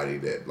anybody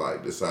that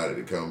like decided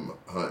to come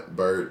hunt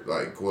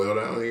quail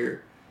down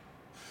here,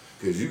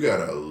 because you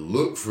gotta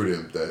look for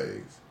them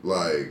things.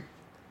 Like,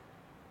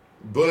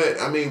 but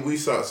I mean, we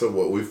saw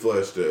we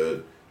flushed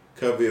a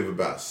covey of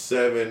about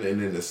 7,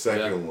 and then the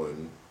second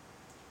one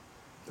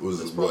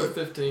was probably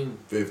 15.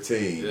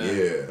 15,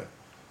 yeah.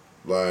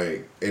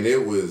 Like, and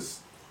it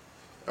was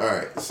all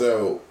right.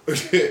 So.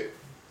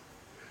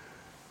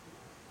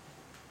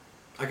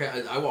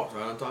 I walked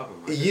right on top of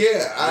him.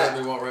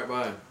 I walked right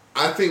by him.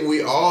 I think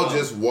we all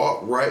just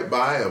walked right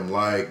by him,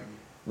 like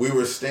we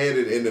were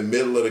standing in the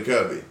middle of the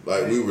covey,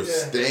 like we were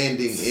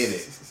standing in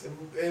it.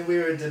 And we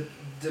were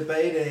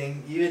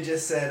debating. You had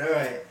just said, "All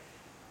right,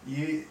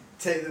 you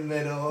take the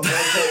middle,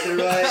 I take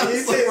the right.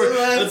 You take the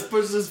left. Let's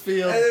push this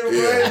field." And then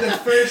we're in the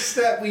first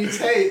step we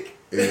take.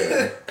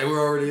 Yeah. And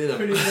we're already in them.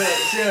 Pretty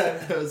much, yeah.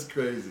 That was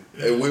crazy.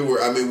 And we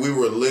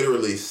were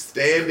literally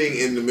standing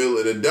in the middle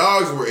of the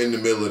dogs were in the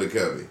middle of the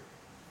covey.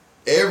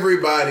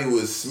 Everybody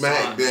was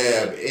smack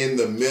dab in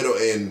the middle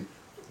in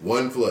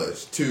 1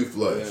 flush, 2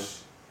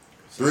 flush,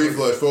 3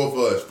 flush, 4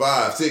 flush,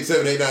 5, 6,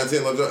 7, 8, 9,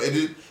 10,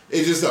 11.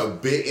 It's just a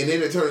big, and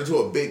then it turned into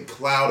a big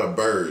cloud of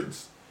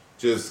birds,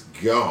 just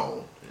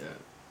gone.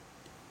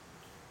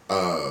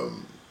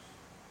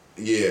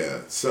 Yeah.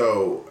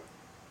 So,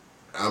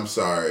 I'm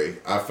sorry.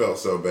 I felt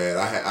so bad.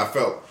 I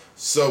felt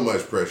so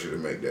much pressure to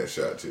make that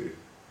shot too.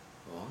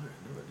 Oh, I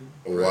never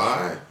did.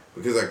 Why?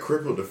 Because I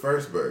crippled the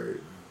first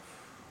bird.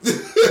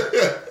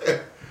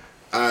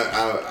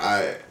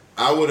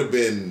 I would have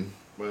been.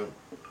 Well,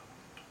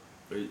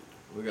 we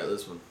got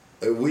this one.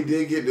 We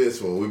did get this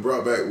one. We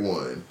brought back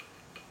one,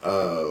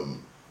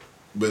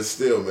 but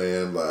still,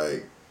 man,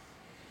 like,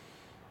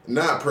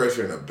 not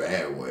pressure in a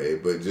bad way,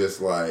 but just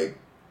like,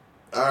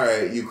 all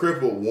right, you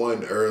crippled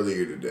one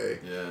earlier today.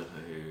 Yeah,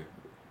 I hear you.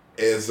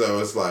 And so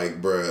it's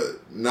like, bruh,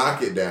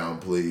 knock it down,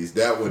 please.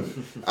 That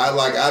one,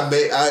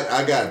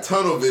 I got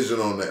tunnel vision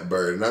on that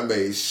bird, and I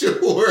made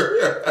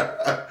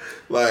sure,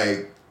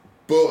 like,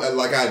 boom,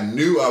 like I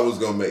knew I was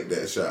gonna make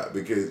that shot,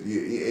 because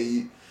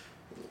you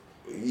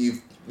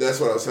that's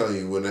what I was telling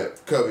you, when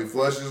that covey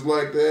flushes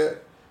like that,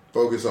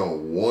 focus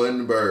on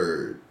one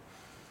bird.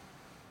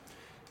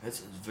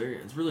 It's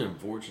really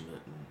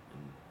unfortunate and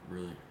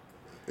really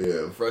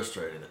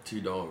frustrating that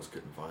 2 dogs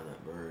couldn't find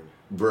that bird.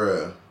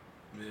 Bruh.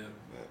 Yeah.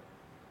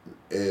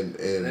 And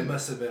they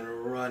must have been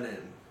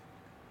running.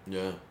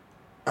 Yeah.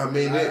 I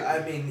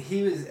mean,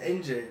 he was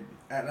injured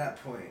at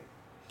that point.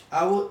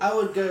 I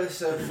would go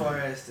so far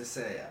as to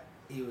say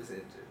he was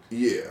injured.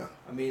 Yeah.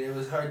 I mean, it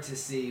was hard to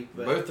see,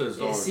 but both those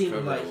it dogs seemed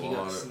covered like a he lot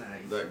got of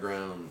snagged. that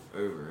ground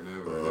over and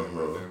over and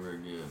over and over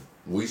again.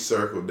 We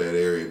circled that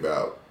area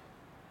about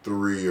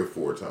 3 or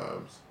 4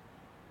 times.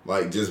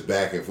 Like, just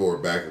back and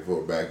forth, back and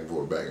forth, back and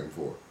forth, back and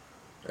forth.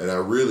 And I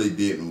really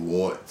didn't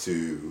want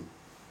to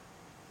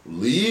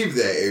leave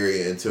that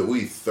area until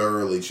we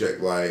thoroughly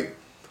checked, like,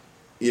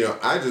 you know,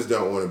 I just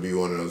don't want to be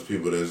one of those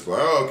people that's like,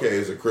 oh, okay,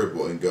 it's a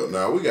cripple and go.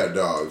 Now, we got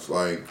dogs.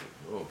 Like,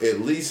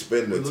 at least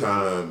spend the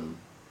time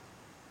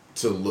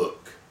to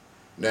look.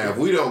 Now, if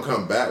we don't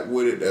come back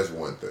with it, that's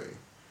one thing.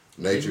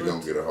 Nature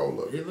gonna get a hold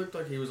of it. He looked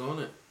like he was on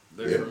it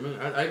there Yeah. for a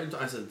minute.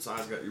 I said,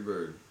 Si's got your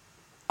bird.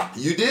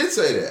 You did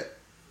say that.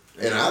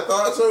 And I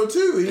thought so,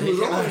 too. He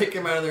was on He it.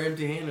 came out of there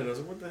empty-handed. I was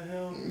like, what the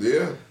hell?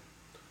 Yeah.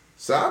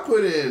 So I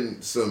put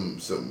in some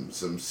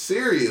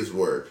serious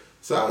work.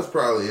 So I was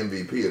probably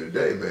MVP of the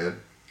day, man.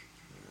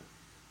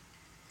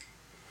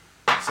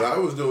 So I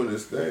was doing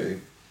this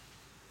thing.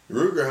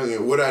 Ruger hung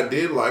in. What I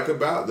did like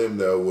about them,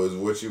 though, was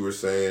what you were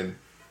saying.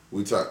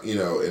 We talked, you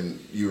know, and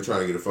you were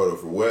trying to get a photo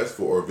for Wes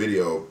or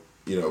video,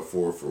 you know,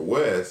 for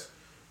Wes.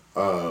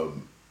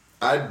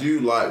 I do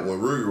like when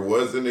Ruger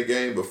was in the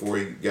game before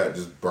he got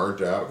just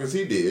burnt out, because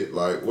he did,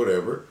 like,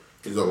 whatever.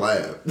 He's a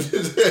lab.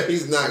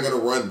 He's not going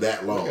to run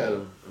that long. Look at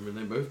him. I mean,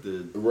 they both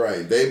did.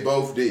 Right, they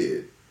both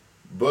did.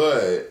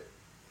 But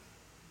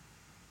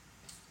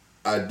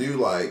I do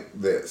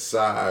like that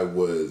Cy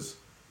was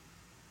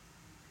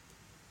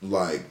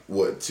like,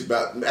 what,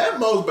 about at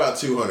most about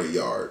 200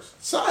 yards.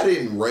 Cy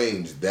didn't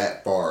range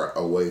that far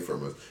away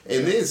from us.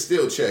 And then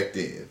still checked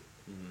in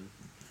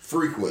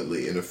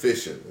frequently and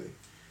efficiently.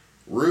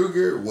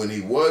 Ruger, when he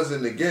was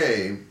in the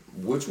game,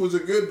 which was a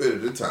good bit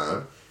of the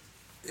time,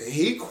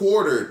 he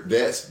quartered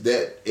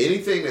that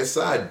anything that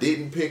Cy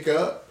didn't pick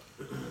up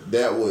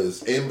that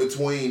was in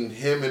between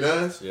him and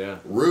us. Yeah.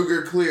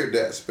 Ruger cleared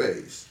that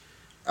space.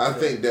 I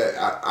think that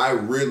I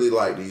really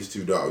like these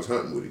two dogs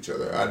hunting with each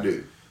other. I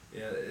do.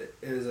 Yeah,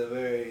 it was a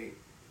very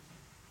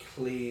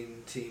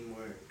clean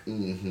teamwork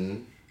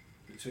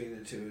between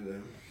the two of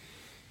them.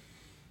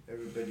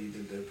 Everybody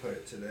did their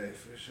part today,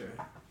 for sure.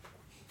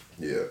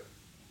 Yeah.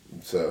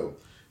 So,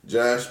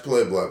 Josh,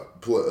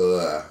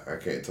 I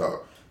can't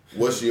talk.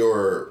 What's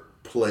your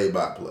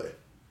play-by-play?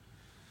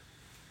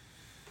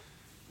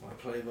 My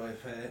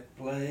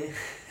play-by-play?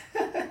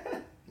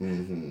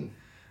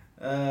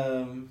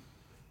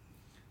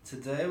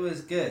 Today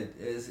was good.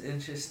 It was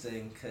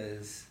interesting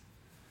because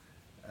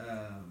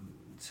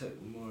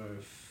took more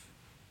of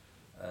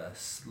a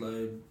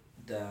slowed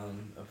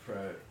down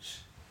approach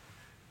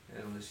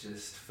and was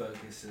just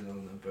focusing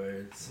on the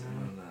birds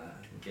and on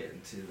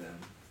getting to them.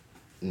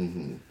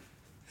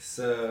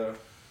 So,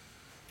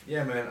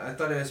 yeah, man, I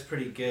thought it was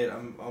pretty good.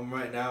 I'm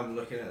right now. I'm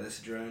looking at this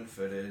drone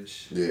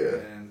footage. Yeah.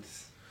 And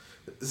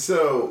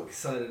so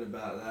excited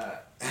about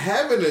that.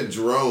 Having a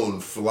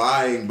drone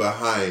flying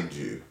behind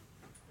you,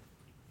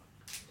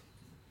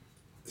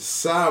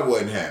 Cy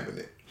wasn't having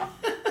it.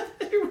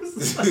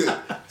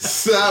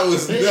 Cy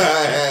was not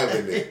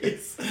having it.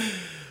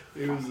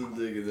 He wasn't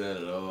digging that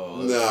at all.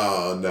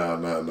 No.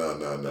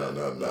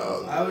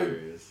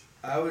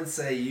 I would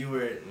say you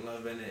weren't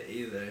loving it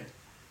either.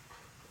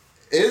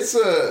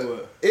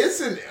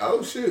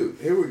 Oh shoot,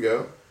 here we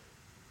go.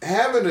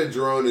 Having a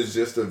drone is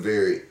just a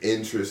very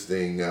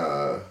interesting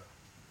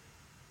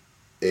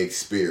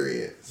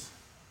experience.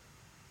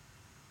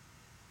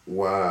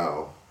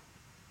 Wow.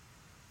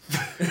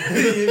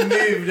 You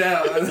moved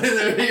out.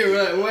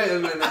 You're like, wait a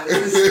minute.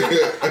 Is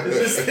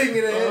this thing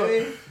gonna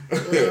hit me?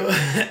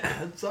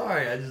 I'm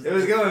sorry, It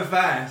was going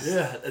fast.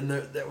 Yeah, and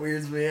that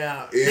weirds me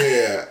out.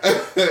 Yeah.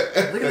 Look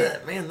at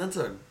that, man. That's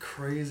a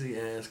crazy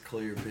ass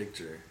clear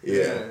picture.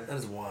 Yeah. That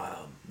is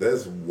wild.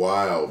 That's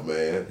wild,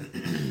 man.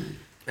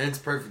 And it's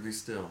perfectly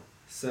still.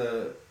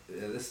 So,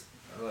 yeah,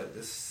 I like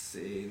this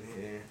scene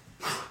here.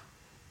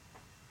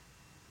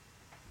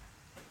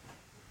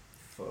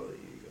 Follow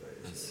you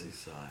guys. Let's see,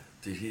 Cy.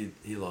 Dude,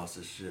 he lost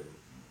his shit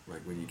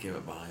like when you came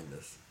up behind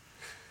us.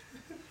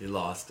 He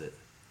lost it.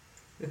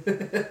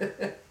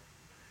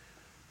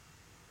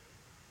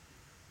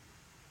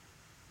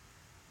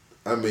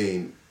 I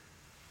mean,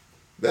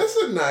 that's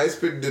a nice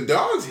picture. The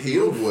dog's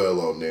healed well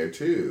on there,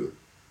 too.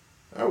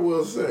 I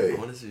will say. I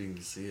want to see if you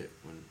can see it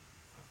when.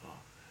 Oh,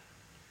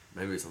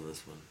 maybe it's on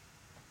this one.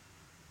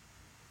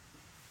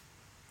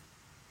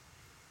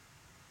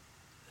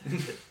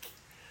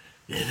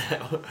 Yeah,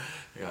 that one.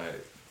 Yeah,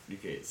 you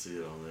can't see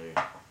it on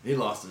there. He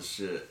lost his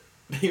shit.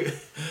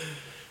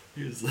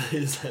 He was like,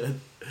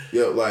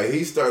 Yo, like,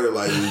 he started,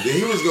 like,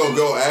 he was going to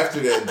go after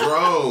that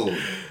drone.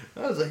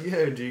 I was like,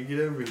 yo, dude, get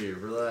over here,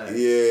 relax.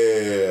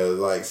 Yeah,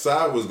 like,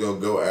 Cy was going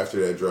to go after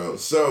that drone.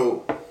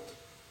 So,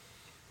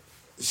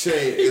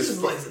 Shane, He's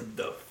just like,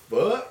 the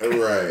fuck?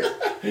 Right.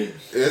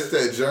 It's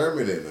that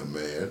German in him,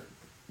 man.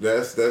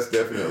 That's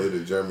definitely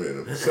the German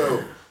in him.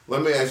 So,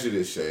 let me ask you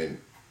this, Shane.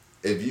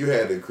 If you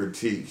had to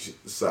critique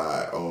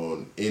Cy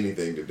on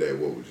anything today,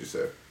 what would you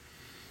say?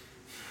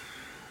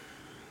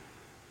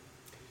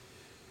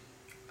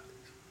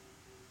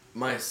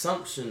 My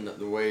assumption that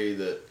the way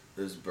that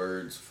those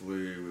birds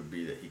flew would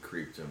be that he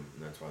creeped them,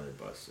 and that's why they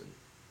busted.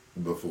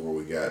 Before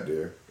we got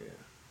there. Yeah.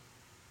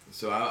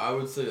 So I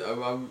would say,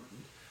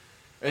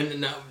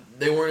 and now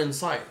they weren't in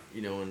sight,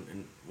 you know,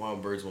 and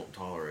wild birds won't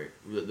tolerate.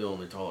 They'll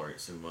only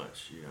tolerate so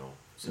much, you know.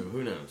 So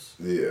who knows?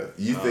 Yeah.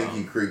 You think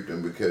he creeped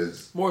him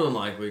because... More than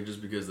likely,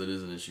 just because that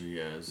is an issue he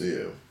has.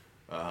 Yeah.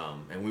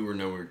 And we were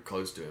nowhere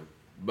close to him.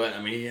 But,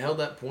 I mean, he held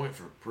that point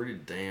for pretty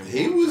damn long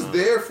He was time.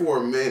 there for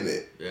a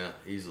minute. Yeah,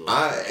 easily.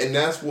 And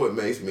that's what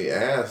makes me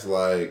ask,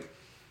 like,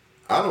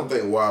 I don't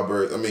think wild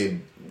birds... I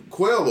mean,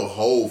 quail will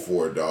hold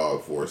for a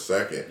dog for a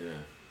second. Yeah.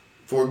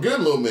 For a good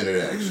little minute,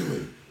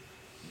 actually.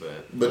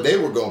 But they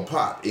were going to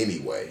pop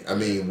anyway. I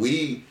mean,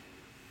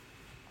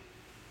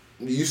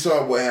 you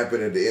saw what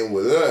happened at the end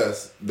with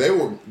us. They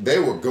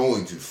were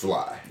going to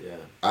fly. Yeah.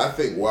 I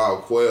think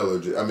wild quail are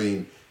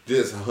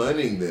just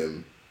hunting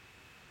them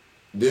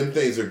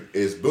things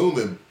is boom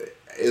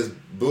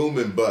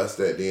and bust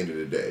at the end of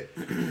the day.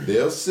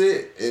 They'll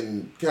sit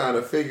and kind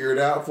of figure it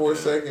out for a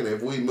second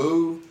if we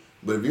move,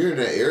 but if you're in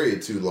that area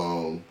too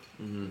long,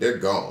 they're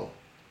gone.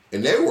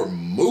 And they were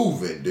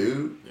moving,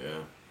 dude.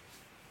 Yeah.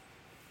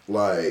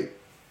 Like,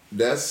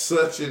 that's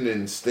such an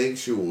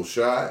instinctual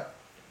shot.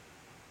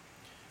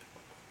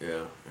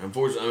 Yeah.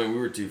 Unfortunately, I mean, we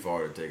were too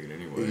far to take it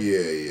anyway.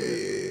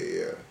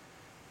 Yeah.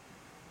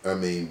 I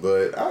mean,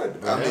 but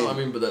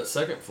but that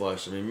second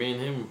flush, I mean, me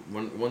and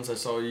him, once I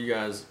saw you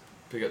guys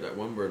pick up that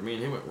one bird, me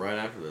and him went right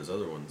after those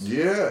other ones.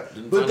 Yeah,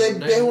 but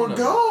they were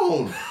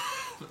gone.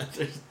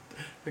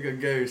 Like a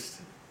ghost.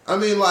 I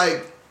mean,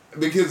 like,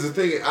 because the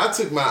thing, I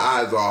took my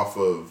eyes off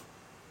of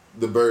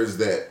the birds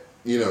that,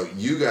 you know,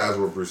 you guys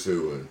were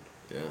pursuing.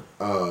 Yeah.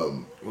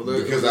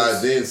 Because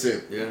I then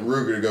sent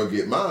Ruger to go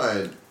get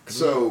mine.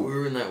 So we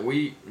were in that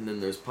wheat, and then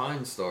those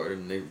pines started,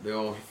 and they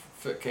all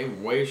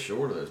came way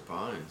short of those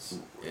pines,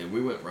 and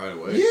we went right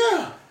away.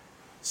 Yeah.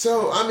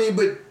 So I mean,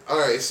 but all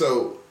right.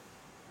 So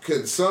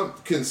could some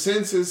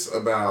consensus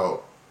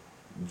about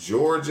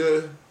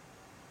Georgia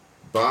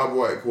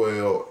bobwhite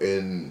quail,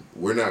 and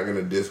we're not going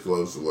to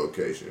disclose the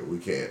location. We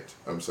can't.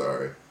 I'm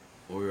sorry.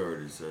 Well, we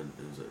already said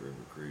it was at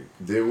River Creek.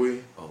 Did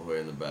we? All the way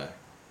in the back.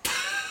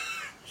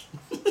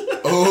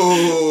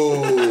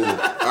 Oh.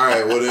 All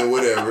right. Well then,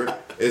 whatever.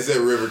 It's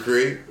at River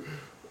Creek.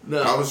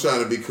 No. I was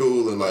trying to be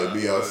cool and like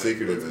be all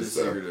secretive and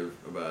stuff. Secretive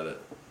about it.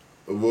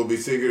 We'll be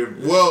secretive.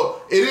 Yeah.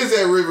 Well, it is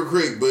at River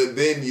Creek, but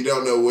then you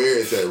don't know where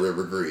it's at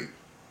River Creek.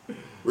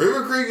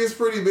 River Creek is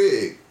pretty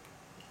big.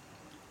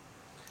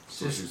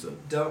 Just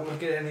don't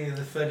look at any of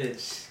the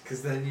footage,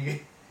 because then you...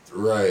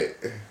 Right.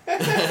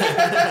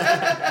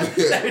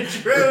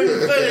 Drone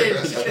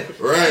footage.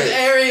 Right.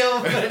 Aerial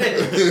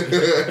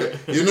footage.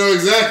 You know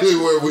exactly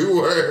where we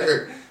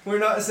were. We're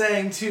not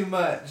saying too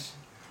much.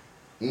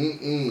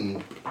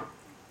 No.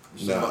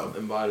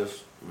 Invite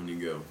us when you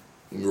go.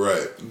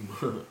 Right.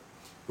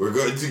 We're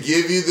going to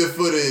give you the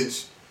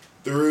footage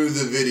through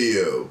the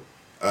video.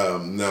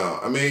 No,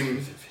 I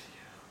mean,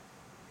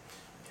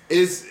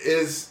 it's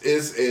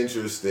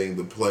interesting,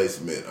 the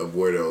placement of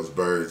where those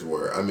birds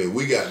were. I mean,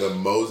 we got the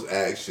most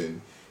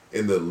action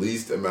in the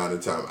least amount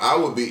of time. I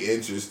would be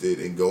interested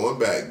in going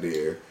back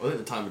there. Well, I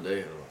think the time of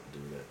day had a lot to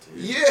do with that too.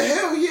 Yeah,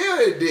 hell yeah,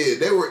 it did.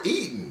 They were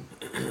eating.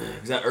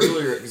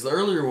 Because the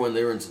earlier one,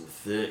 they were in some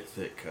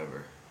thick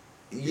cover.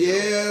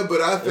 Yeah, but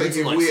I think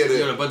if we had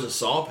a bunch of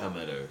saw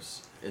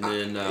palmettos, and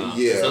then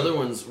these other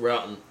ones were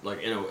out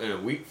in a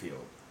wheat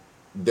field.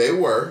 They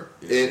were,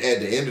 and at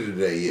the end of the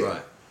day, yeah.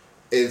 Right.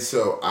 And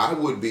so I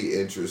would be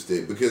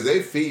interested, because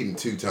they feeding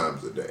 2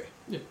 times a day.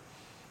 Yeah.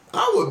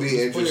 I would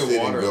be interested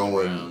in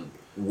going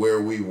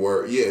where we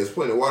were. Yeah, it's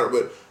plenty of water,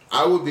 but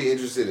I would be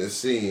interested in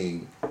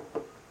seeing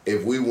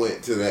if we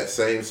went to that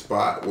same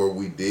spot where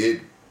we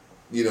did,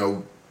 you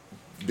know,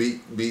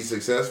 be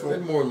successful. They're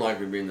more than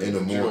likely to be in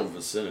the general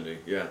vicinity.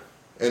 Yeah.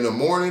 In the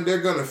morning,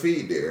 they're going to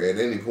feed there at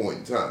any point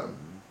in time.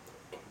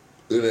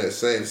 In that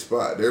same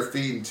spot. They're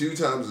feeding 2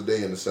 times a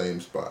day in the same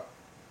spot.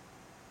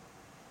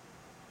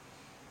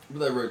 But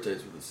that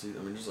rotates with the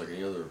season. I mean, just like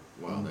any other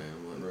wild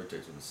animal, it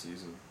rotates with the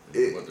season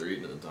and what they're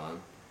eating at the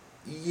time.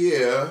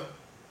 Yeah,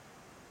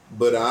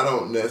 but I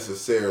don't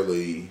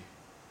necessarily...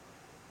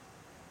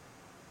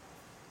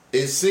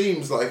 It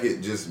seems like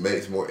it just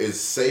makes more... It's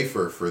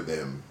safer for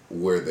them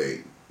where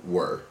they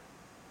were.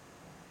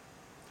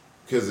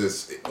 Because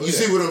it's... You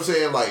see what I'm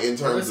saying? Like, in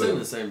terms of... in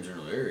the same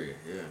general area,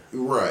 yeah.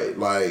 Right,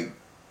 like...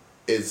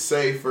 It's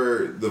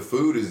safer. The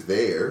food is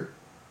there.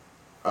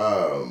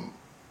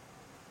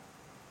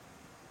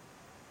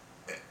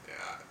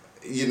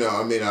 You know,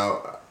 I mean,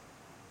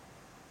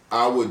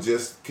 I would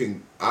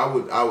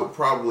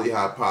probably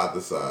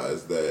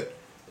hypothesize that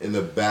in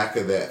the back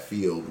of that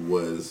field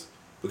was,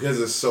 because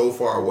it's so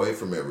far away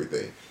from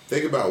everything.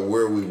 Think about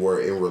where we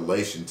were in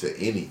relation to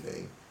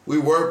anything. We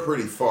were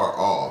pretty far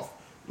off,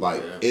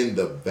 like in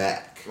the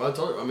back. Well, I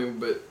told you, I mean,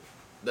 but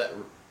that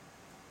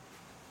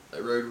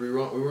road we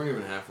weren't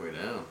even halfway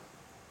down.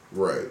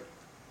 Right.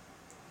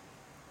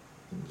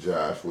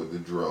 Josh with the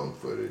drone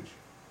footage.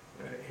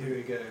 Alright, here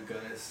we go,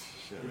 guys.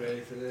 You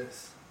ready for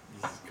this?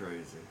 This is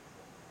crazy.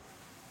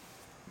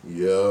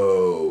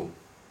 Yo.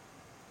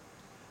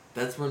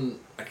 That's when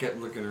I kept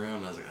looking around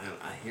and I was like,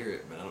 I hear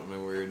it, but I don't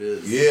know where it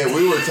is. Yeah,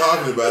 we were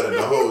talking about it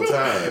the whole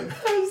time.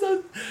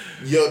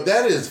 Yo,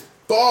 that is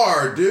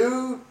far,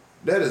 dude.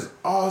 That is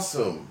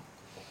awesome.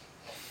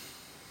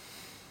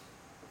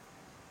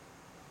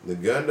 The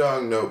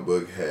Gundog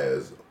Notebook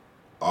has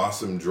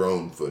awesome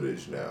drone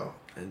footage now.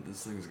 And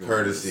this thing's going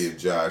courtesy of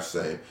Josh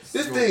saying,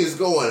 this thing is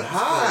going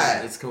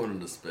high. It's going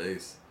into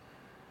space.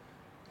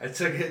 I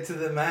took it to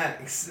the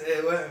max.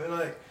 It went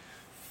like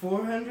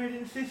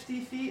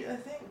 450 feet, I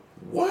think.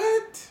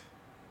 What?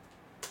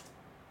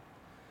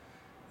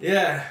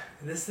 Yeah,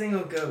 this thing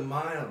will go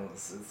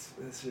miles.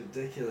 It's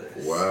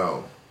ridiculous.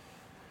 Wow.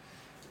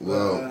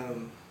 Well,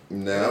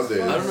 now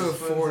there's... I don't know if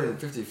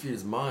 450 feet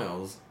is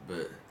miles,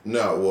 but...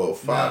 No, well,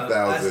 5,001...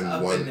 No, that's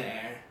up in the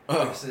air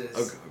versus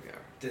okay. Yeah.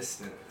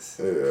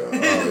 distance. Oh,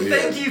 yeah.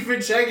 Thank you for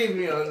checking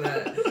me on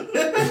that.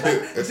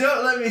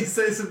 Don't let me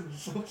say some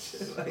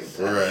bullshit like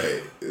that.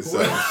 Right. It's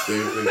something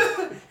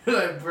stupid. You're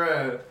like,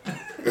 bro.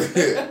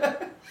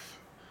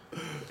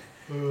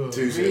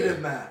 Touche. Read a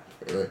map.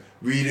 Right.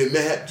 Read a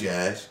map,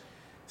 Josh.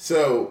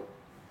 So,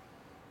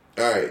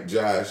 all right,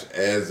 Josh,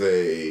 as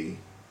a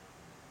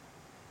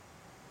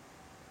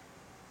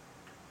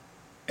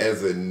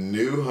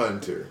new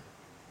hunter,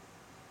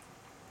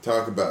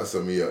 talk about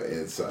some of your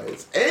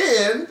insights.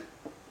 And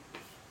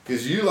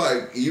because you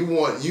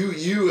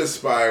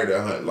aspire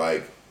to hunt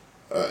like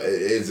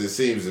as it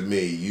seems to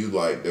me, you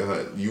like to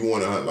hunt, you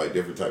want to hunt like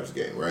different types of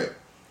game, right?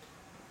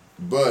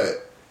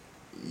 But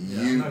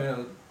I'm not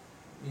gonna,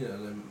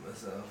 limit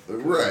myself.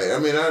 Right, I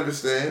mean, I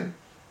understand.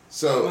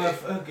 So I'm gonna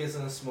focus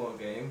on a small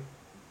game.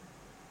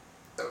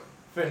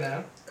 For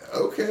now.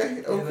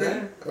 Okay.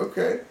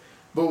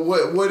 But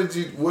what's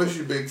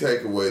your big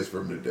takeaways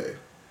from today?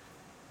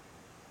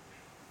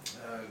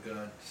 Oh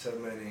God, so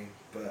many.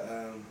 But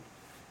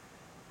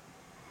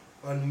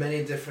on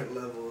many different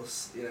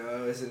levels, I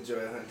always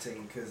enjoy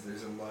hunting because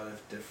there's a lot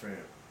of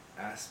different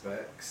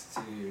aspects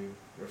to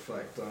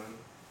reflect on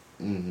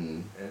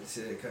and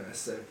to kind of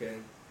soak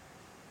in.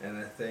 And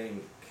I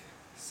think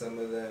some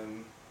of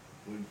them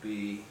would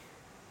be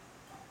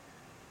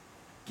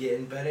get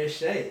in better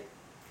shape.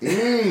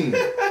 You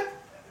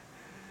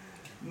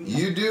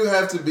do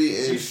have to be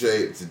in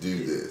shape to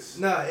do this.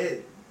 No,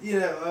 I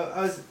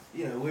was,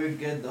 we were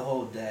good the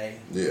whole day.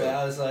 Yeah. But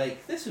I was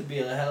like, this would be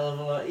a hell of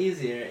a lot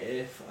easier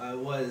if I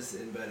was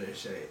in better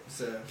shape.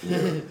 So.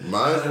 Yeah.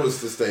 Mine was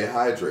to stay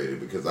hydrated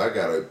because I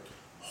got a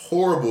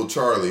horrible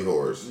Charlie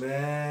horse.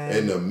 Man.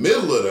 In the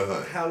middle of the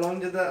hunt. How long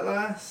did that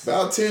last?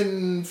 About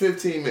 10,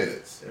 15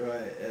 minutes.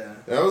 Right, yeah.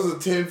 That was a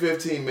 10,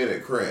 15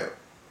 minute cramp.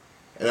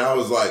 And I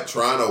was like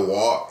trying to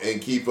walk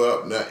and keep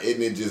up, and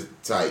it just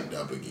tightened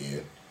up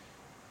again.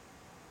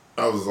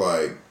 I was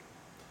like,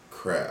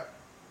 crap.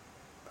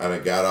 I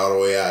done got all the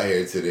way out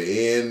here to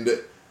the end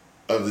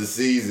of the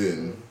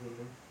season,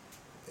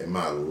 and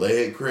my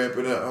leg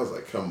cramping up. I was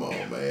like, come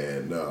on,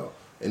 man, no.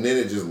 And then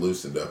it just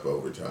loosened up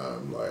over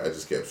time. Like, I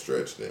just kept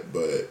stretching it.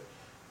 But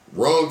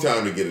wrong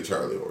time to get a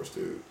Charlie horse,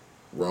 dude.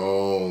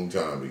 Wrong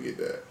time to get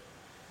that.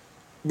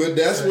 But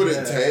that's what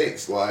it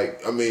takes.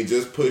 Like, I mean,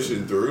 just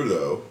pushing through,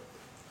 though.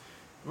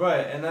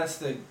 Right, and that's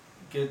the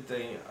good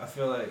thing. I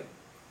feel like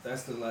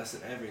that's the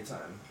lesson every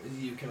time.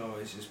 You can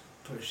always just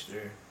push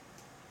through.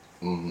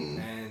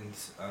 And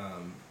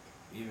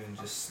even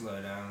just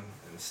slow down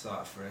and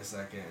stop for a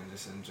second and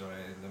just enjoy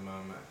the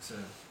moment. So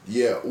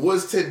yeah,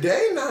 was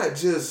today not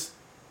just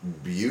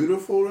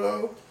beautiful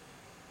though?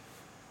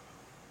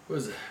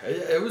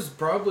 It was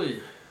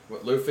probably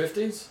low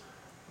 50s.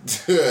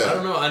 I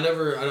don't know. I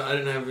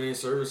didn't have any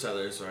service out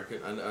there, so I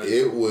could.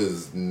 It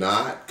was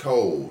not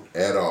cold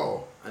at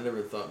all. I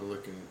never thought to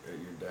looking at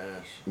your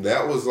dash.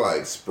 That was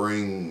like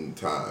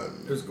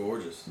springtime. It was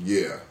gorgeous.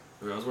 Yeah.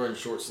 I mean, I was wearing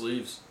short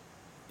sleeves.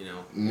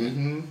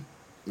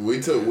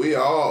 We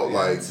all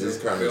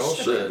just kind of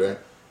stripped down.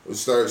 We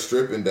started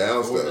stripping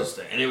down stuff.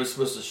 And it was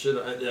supposed to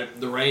shit.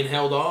 The rain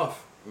held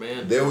off,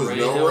 man. There was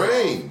no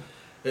rain.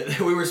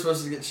 We were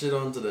supposed to get shit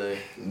on today.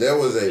 That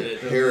was a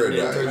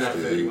paradise, turned out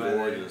to be dude.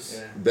 gorgeous.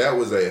 Yeah. That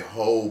was a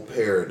whole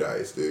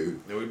paradise, dude.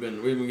 And we've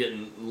been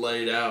getting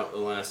laid out the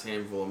last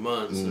handful of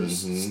months. There's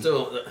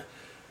still,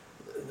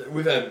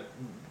 we've had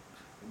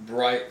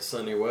bright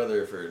sunny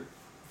weather for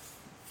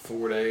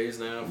 4 days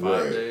now,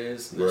 5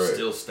 days. There's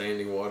still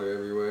standing water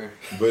everywhere.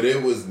 But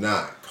it was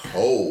not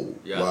cold.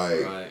 Yeah,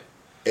 right.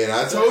 And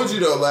I told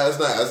you though last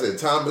night, I said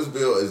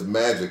Thomasville is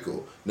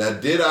magical. Now,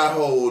 did I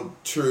hold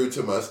true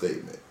to my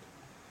statement?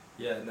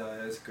 yeah, no,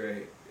 it was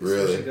great.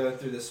 Really? Especially going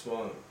through the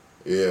swamp.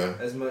 Yeah.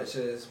 As much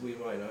as we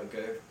might not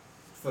go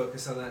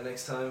focus on that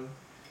next time,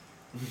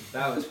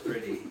 that was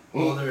pretty.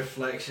 All the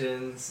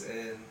reflections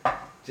and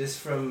just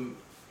from,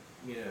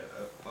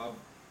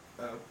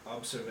 a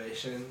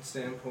observation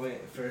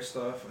standpoint, first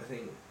off, I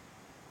think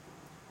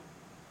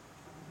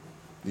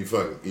you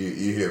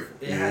hear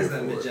it has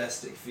that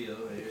majestic feel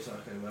that you're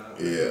talking about.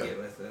 Yeah. I get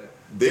with it.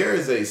 There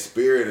is a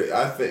spirit,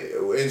 I think,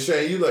 and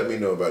Shane, you let me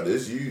know about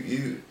this.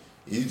 You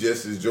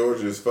just as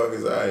Georgia as fuck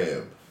as I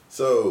am.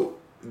 So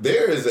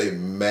there is a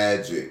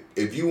magic.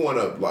 If you want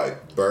to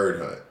like bird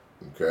hunt,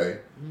 okay,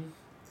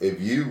 if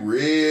you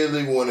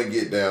really want to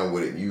get down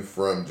with it, you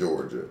from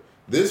Georgia.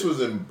 This was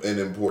an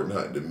important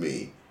hunt to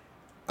me.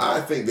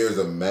 I think there's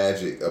a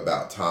magic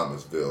about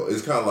Thomasville.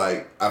 It's kind of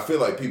like, I feel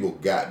like people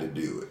got to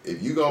do it.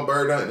 If you going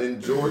bird hunting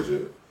in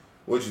Georgia,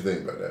 what you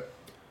think about that?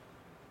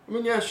 I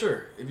mean, yeah,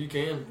 sure. If you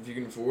can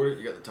afford it,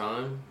 you got the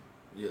time.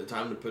 You got the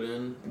time to put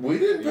in. We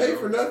didn't pay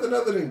for nothing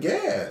other than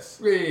gas.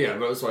 Yeah,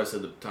 but that's why I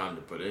said the time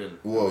to put in.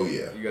 Well,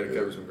 yeah. You got to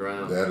cover some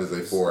ground. That is a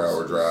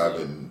 4-hour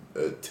drive and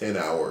a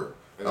 10-hour,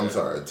 a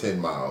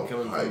 10-mile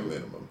hike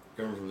minimum.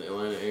 Coming from the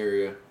Atlanta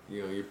area,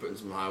 you're putting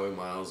some highway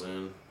miles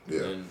in.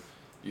 Yeah. And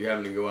you're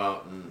having to go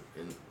out and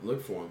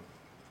look for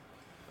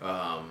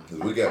them.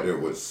 We got there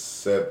what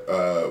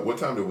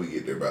time did we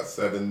get there? About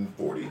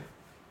 7:40?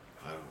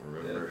 I don't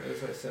remember. Yeah,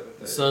 it was like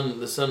 7:30.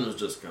 The sun was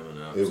just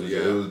coming up. It was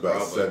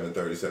about 7:30,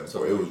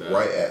 7:40. It was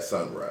right at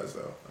sunrise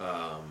though.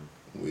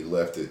 We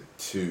left at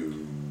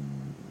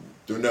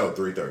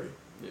 3:30.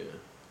 Yeah.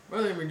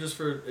 Well, I mean, just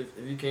for if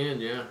you can,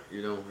 yeah,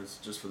 it's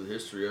just for the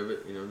history of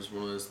it. Just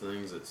one of those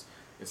things. It's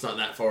not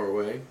that far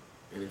away,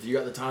 and if you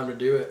got the time to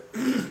do it,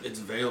 it's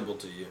available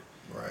to you.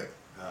 Right.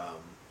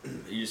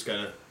 You just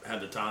gotta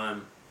have the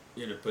time,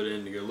 to put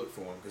in to go look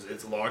for them because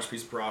it's a large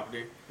piece of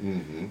property.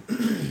 Mm-hmm.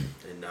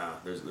 And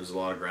there's a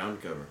lot of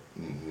ground to cover.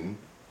 Mm-hmm.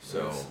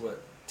 So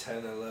what,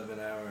 10,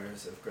 11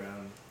 hours of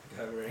ground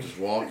covering? Just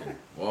walking.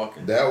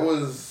 That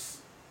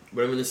was.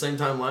 But I mean, the same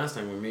time last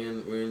time when me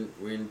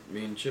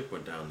and Chip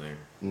went down there,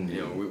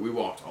 mm-hmm. we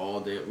walked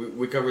all day.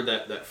 We covered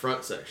that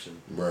front section.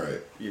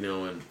 Right.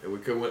 And we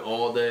went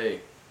all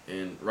day,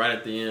 and right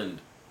at the end,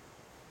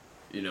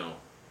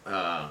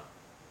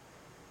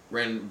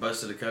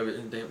 busted a covey,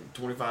 and damn,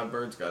 25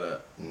 birds got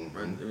up. Mm-hmm.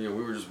 Right? We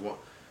were just, weren't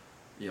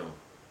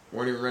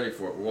even ready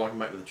for it. We're walking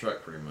back to the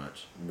truck pretty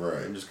much.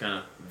 Right. And just kind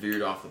of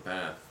veered off the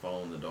path,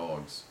 following the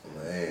dogs.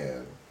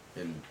 Man.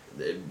 And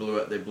they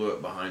blew up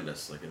behind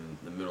us, like in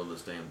the middle of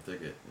this damn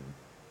thicket. And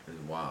it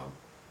was wild.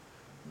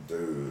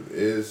 Dude,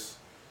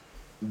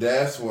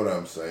 that's what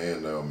I'm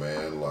saying though,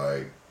 man.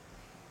 Like,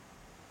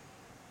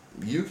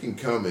 you can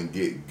come and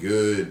get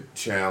good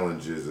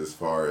challenges as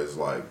far as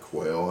like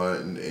quail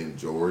hunting in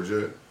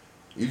Georgia.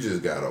 You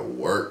just gotta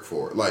work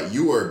for it. Like,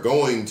 you are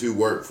going to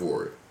work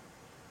for it.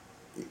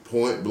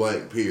 Point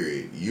blank,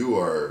 period. You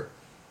are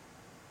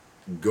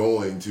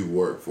going to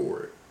work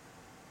for it.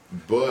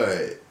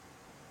 But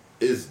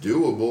it's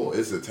doable.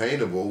 It's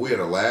attainable. We had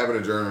a lab and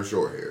a German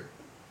Shorthair.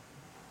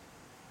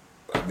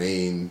 I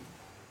mean,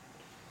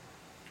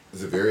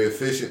 it's a very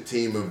efficient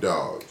team of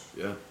dogs.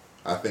 Yeah.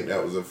 I think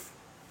that was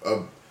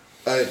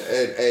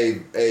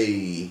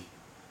a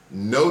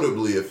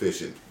notably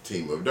efficient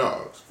team of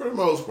dogs for the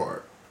most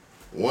part.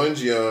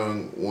 One's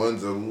young,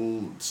 one's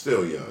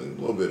still young, a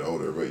little bit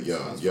older, but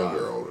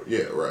younger, older.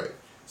 Yeah, right.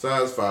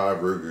 Size 5,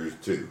 Ruger's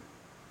 2.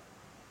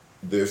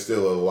 There's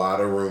still a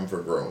lot of room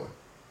for growing.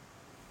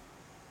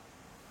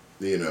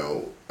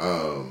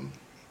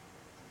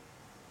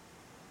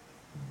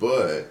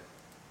 But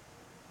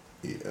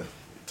yeah,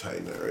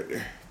 tighten that right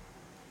there.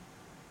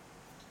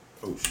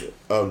 Oh shit.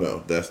 Oh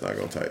no, that's not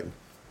gonna tighten.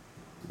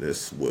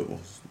 This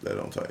swivels. That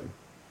don't tighten.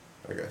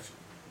 I got you.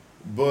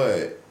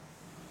 But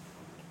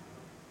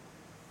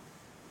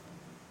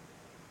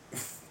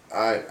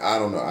I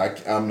don't know.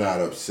 I'm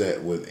not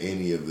upset with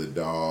any of the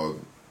dog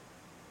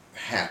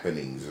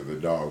happenings or the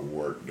dog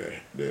work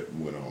that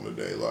went on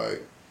today.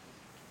 Like,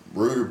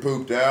 Ruger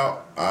pooped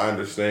out. I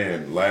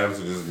understand. Labs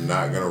are just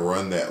not gonna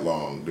run that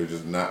long. They're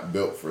just not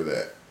built for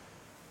that.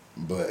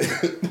 But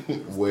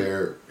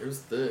where it was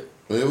thick.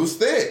 It was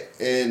thick.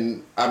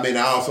 And I mean,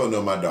 I also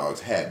know my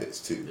dog's habits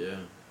too. Yeah.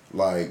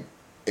 Like,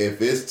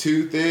 if it's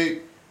too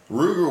thick,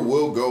 Ruger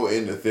will go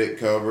into thick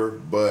cover,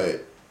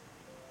 but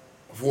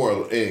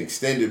for an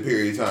extended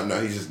period of time,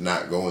 no, he's just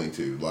not going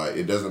to. Like,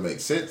 it doesn't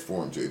make sense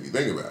for him to, if you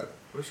think about it.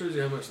 Well, it shows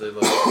you how much they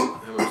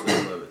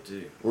love it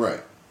too.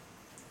 Right.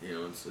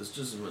 It's just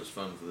as much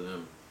fun for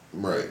them.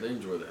 Right. They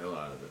enjoy the hell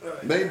out of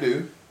it. They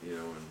do.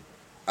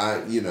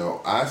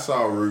 I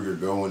saw Ruger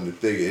go in the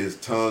thicket, his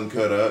tongue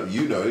cut up.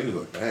 He was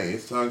like, dang,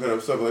 his tongue cut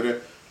up, stuff like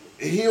that.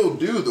 He'll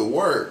do the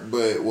work,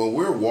 but when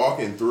we're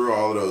walking through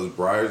all of those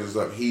briars and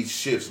stuff, he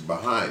shifts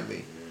behind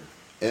me.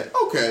 Yeah. And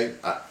okay,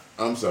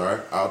 I'm sorry,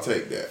 I'll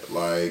take that.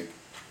 Like,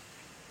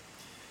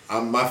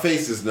 my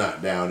face is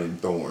not down in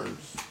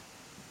thorns,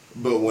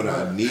 but when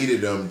I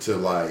needed him to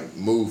like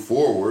move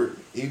forward,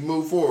 he'd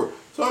move forward.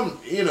 So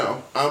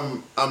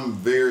I'm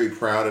very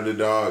proud of the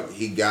dog.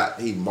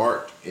 He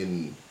marked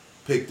and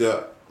picked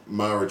up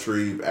my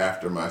retrieve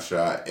after my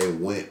shot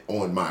and went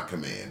on my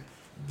command.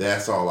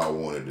 That's all I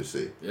wanted to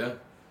see. Yeah.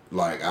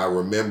 Like, I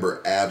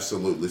remember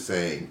absolutely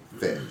saying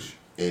fetch,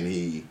 and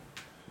he,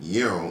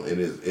 and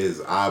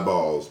his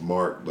eyeballs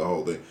marked the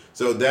whole thing.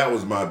 So that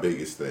was my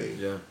biggest thing.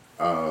 Yeah.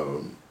 I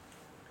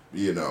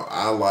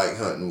like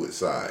hunting with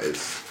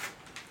size.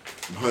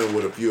 I'm hunting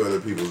with a few other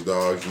people's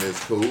dogs, and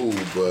it's cool,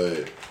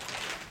 but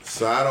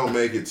side don't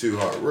make it too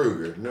hard.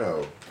 Ruger,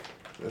 no,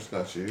 that's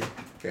not you.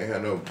 Can't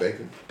have no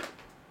bacon.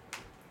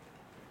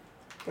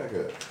 Back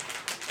up.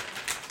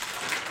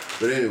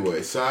 But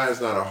anyway, Si's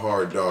not a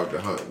hard dog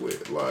to hunt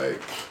with. Like,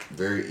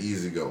 very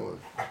easygoing.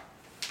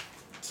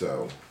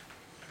 So,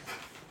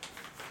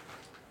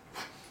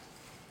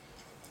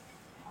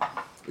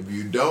 if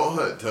you don't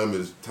hunt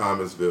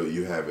Thomasville,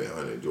 you haven't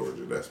hunted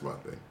Georgia. That's my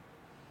thing.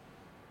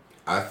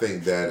 I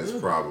think that is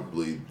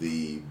probably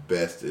the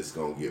best it's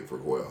gonna get for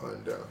quail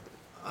hunting down.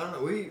 I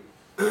don't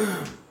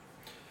know.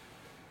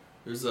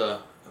 There's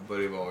a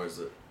buddy of ours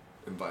that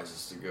invites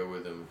us to go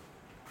with him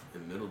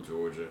in Middle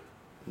Georgia.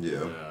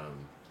 Yeah.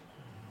 And,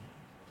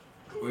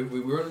 we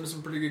run into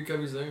some pretty good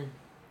coveys there.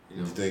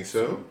 You think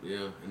so?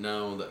 Yeah. And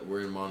now that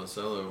we're in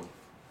Monticello,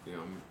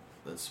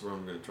 that's where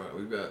I'm gonna try.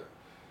 We've got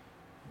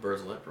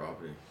birds on that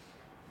property,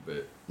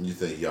 but you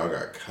think y'all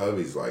got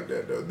coveys like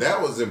that though?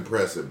 That was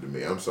impressive to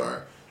me. I'm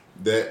sorry.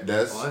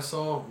 That's. I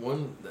saw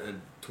one that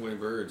had 20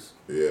 birds.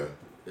 Yeah.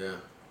 Yeah.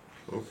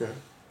 Okay.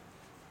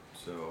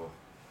 So.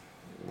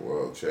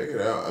 Well, check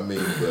it out. I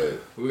mean,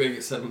 but we gotta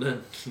get settled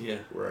in. Yeah.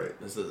 Right.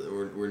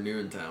 We're new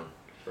in town.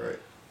 Right.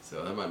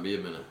 So that might be a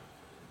minute,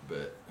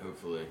 but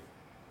hopefully.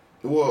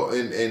 Well,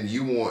 and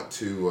you want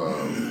to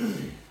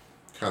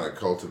kind of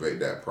cultivate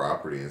that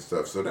property and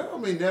stuff. So that'll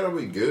be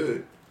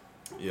good.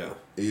 Yeah.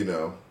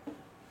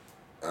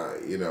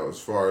 As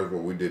far as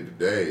what we did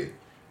today,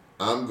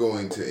 I'm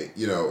going to,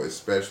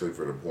 especially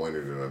for the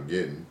pointer that I'm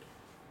getting,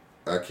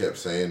 I kept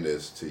saying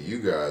this to you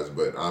guys,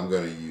 but I'm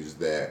going to use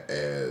that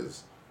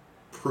as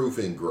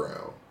proofing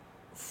ground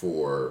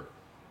for,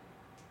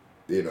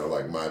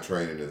 like my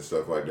training and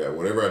stuff like that.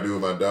 Whatever I do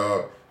with my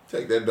dog,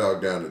 take that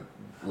dog down to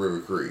River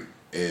Creek.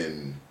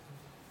 And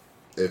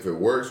if it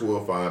works,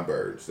 we'll find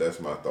birds. That's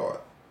my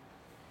thought.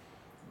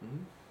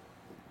 Mm-hmm.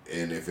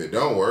 And if it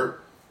don't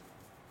work,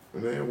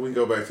 then we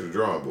go back to the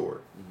drawing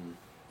board. Mm-hmm.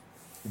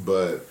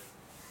 But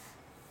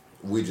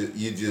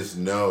you just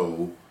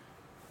know,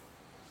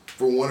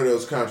 for one of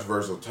those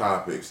controversial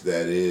topics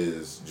that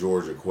is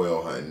Georgia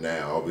quail hunting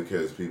now,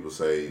 because people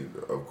say,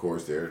 of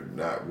course, there's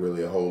not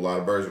really a whole lot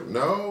of birds.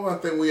 No, I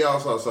think we all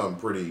saw something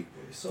pretty.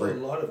 We saw a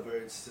lot of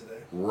birds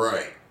today.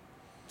 Right.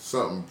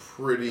 Something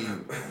pretty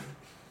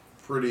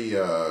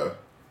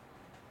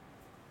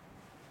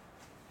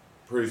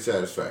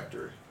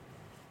satisfactory.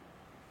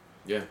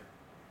 Yeah.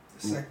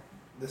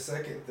 The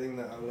second thing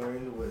that I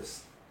learned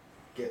was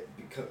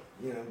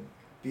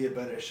be a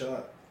better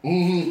shot.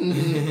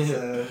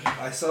 So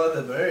I saw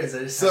the birds.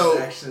 I just had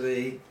to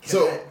actually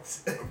connect.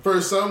 So for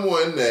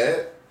someone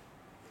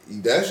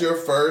that's your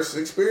first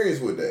experience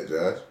with that,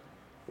 Josh.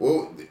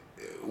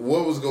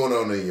 What was going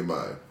on in your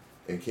mind?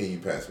 And can you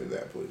pass me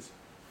that, please?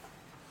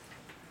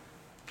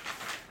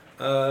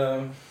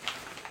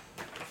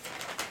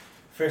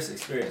 First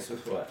experience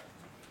with what?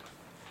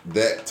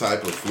 That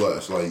type of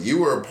flush. Like, you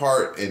were a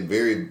part and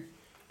very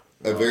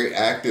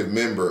active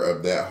member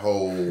of that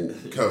whole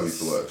covey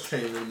flush.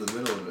 Came in the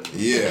middle of it.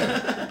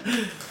 Yeah.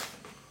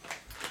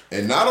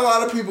 And not a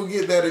lot of people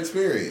get that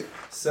experience.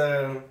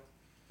 So,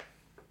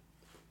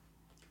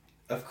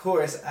 of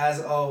course,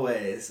 as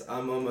always,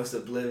 I'm almost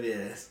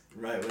oblivious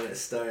right when it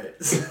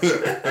starts.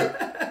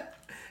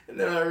 And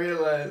then I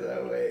realize,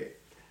 oh wait,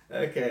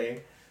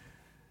 okay,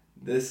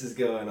 this is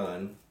going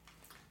on.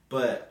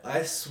 But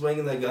I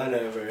swing the gun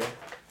over,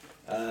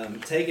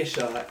 take a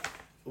shot,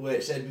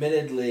 which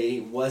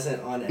admittedly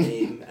wasn't on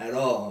aim at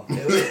all.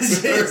 It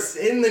was just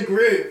in the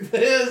group.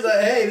 It was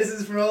like, hey, this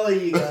is for all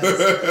of you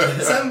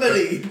guys.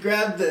 Somebody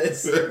grab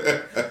this.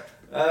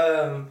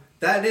 That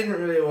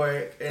didn't really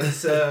work, and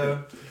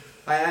so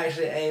I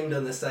actually aimed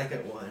on the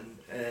second one,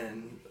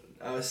 and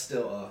I was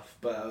still off,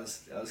 but I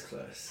was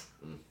close.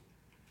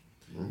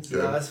 Okay. So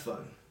that was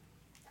fun.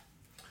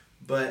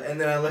 And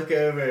then I look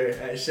over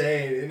at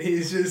Shane, and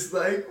he's just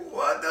like,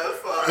 what the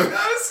fuck?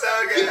 That was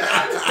so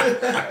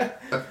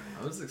good.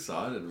 I was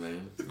excited,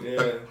 man.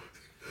 Yeah.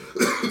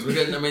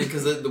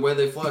 Because the way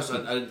they flushed,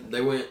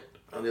 they went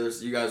on the other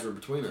side. You guys were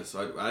between us,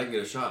 so I didn't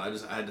get a shot.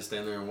 I had to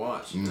stand there and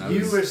watch. Mm-hmm.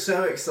 You were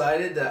so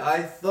excited that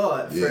I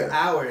thought for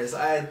hours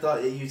I had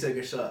thought that you took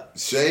a shot.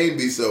 Shane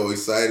be so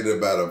excited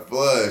about a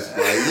flush.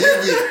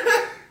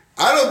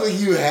 I don't think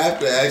you have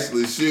to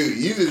actually shoot.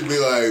 You just be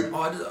like,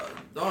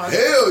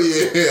 hell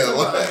yeah!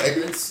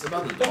 It's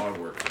about the dog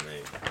work for me.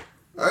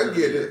 I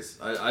get it.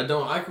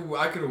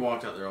 I could have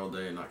walked out there all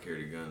day and not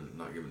carried a gun,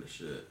 not giving a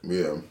shit.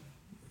 Yeah.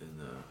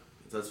 And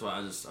that's why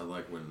I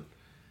like when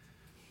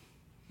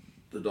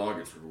the dog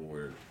gets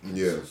rewarded.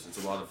 Yeah.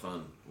 It's a lot of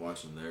fun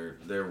watching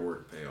their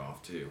work pay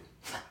off too.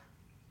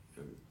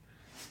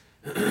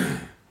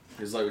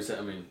 Because like we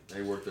said,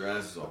 they work their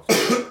asses off.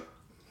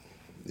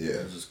 Yeah.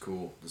 It's just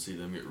cool to see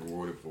them get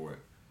rewarded for it.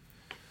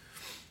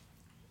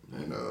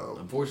 And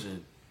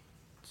unfortunately,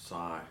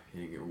 he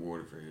didn't get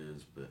rewarded for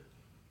his, but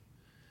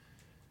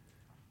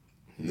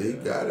he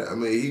got it.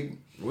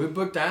 We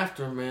booked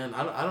after him, man.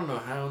 I don't know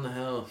how in the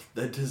hell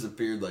that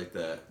disappeared like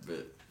that,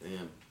 but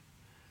man,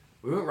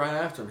 we went right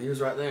after him. He was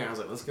right there. I was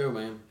like, "Let's go,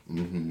 man."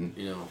 Mm-hmm.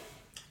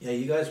 Yeah,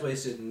 you guys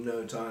wasted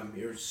no time.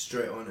 You were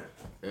straight on it.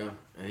 Yeah,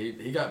 and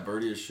he got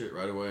birdie as shit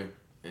right away,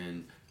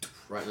 and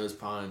right in those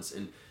pines,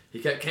 and he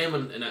kept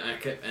coming, and I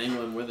kept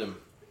angling with him,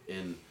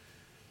 and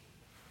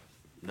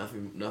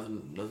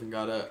nothing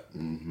got up.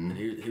 Mm-hmm. And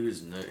he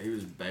was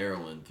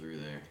barreling through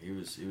there. He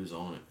was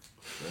on it.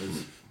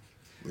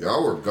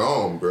 Y'all were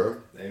gone, bro.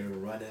 They were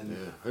running.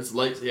 Yeah, it's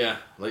late. Yeah,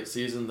 late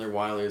season. They're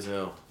wily as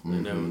hell. They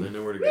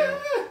know where to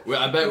go.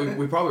 Well, I bet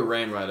we probably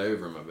ran right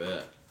over them. I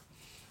bet.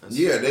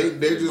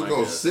 They're just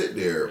gonna sit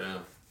there. Yeah.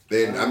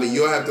 Then I mean,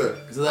 you'll have to.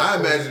 I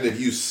imagine if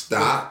you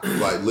stop,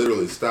 like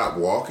literally stop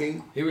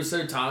walking. He was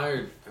so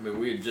tired. I mean,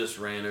 we had just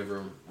ran over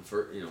him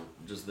for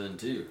just then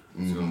too.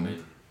 So I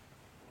mean,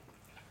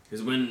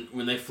 because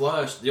when they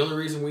flushed, the only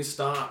reason we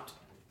stopped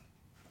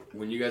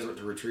when you guys went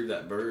to retrieve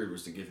that bird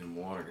was to give him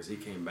water because he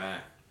came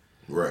back.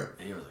 Right.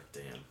 And he was like,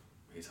 "Damn,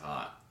 he's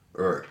hot."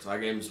 All right. So I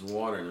gave him some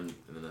water, and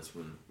then that's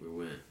when we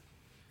went.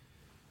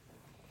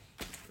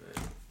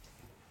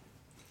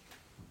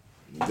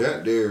 But,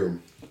 that there.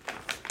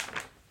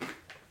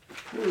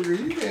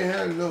 You can't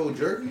have no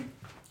jerky.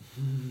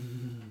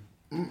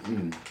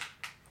 Mm-mm.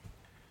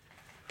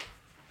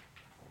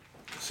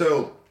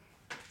 So,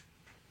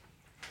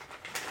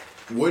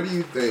 what do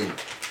you think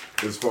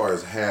as far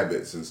as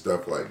habits and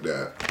stuff like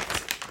that?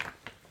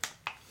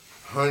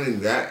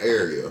 Hunting that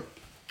area.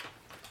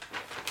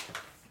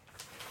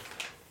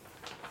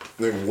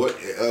 Like what?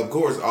 Of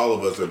course, all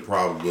of us are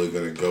probably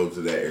going to go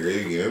to that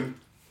area again,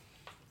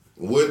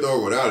 with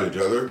or without each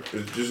other.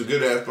 It's just a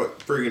good ass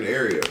freaking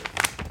area.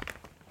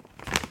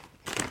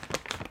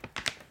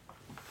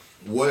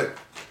 What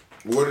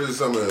are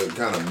some of the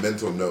kind of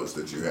mental notes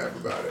that you have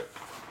about it,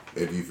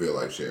 if you feel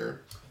like sharing?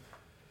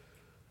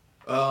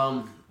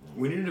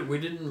 we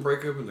didn't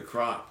break open the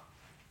crop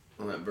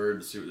on that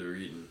bird to see what they were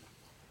eating.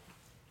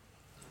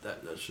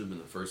 That should have been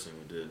the first thing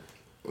we did.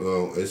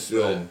 Well, it's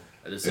still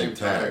at the same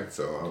intact, time,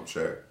 so I'll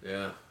check.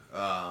 Yeah.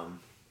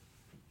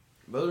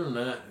 But other than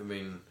that, I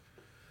mean,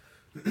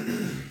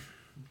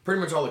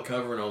 pretty much all the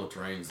cover and all the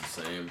terrain's the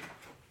same.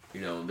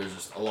 There's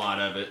just a lot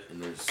of it,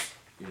 and there's,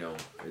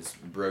 it's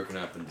broken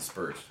up and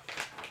dispersed.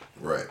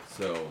 Right.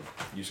 So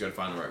you just gotta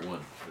find the right one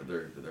that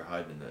they're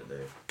hiding in that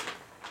day.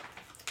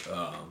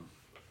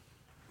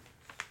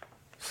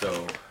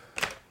 So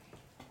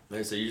like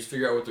I say, you just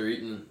figure out what they're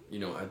eating,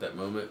 at that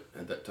moment,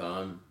 at that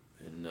time,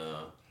 and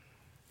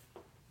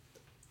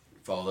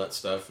follow that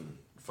stuff and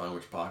find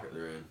which pocket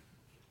they're in.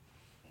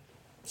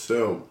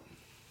 So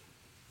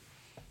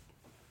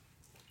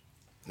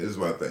this is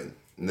my thing.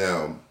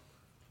 Now,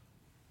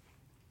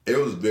 it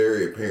was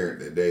very apparent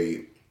that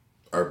they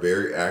are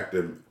very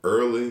active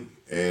early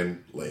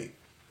and late.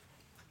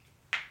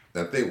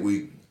 I think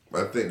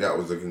that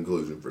was the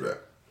conclusion for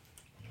that.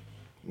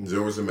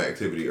 There was some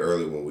activity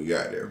early when we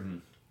got there. Mm-hmm.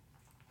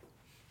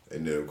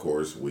 And then, of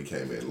course, we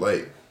came in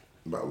late.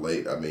 By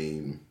late, I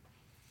mean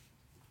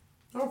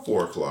about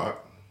 4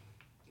 o'clock.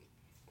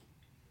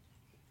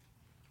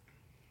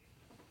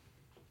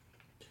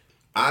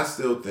 I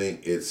still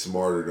think it's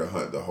smarter to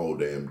hunt the whole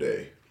damn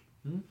day.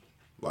 Mm-hmm.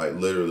 Like,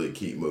 literally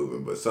keep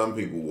moving. But some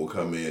people will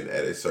come in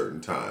at a certain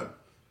time.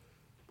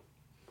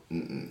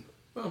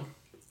 Well,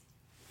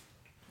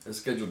 the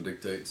schedule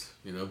dictates,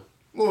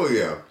 Well,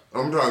 yeah.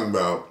 I'm talking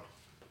about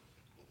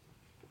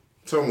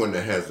someone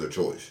that has the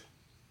choice.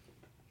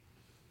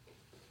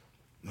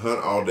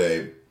 Hunt all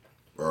day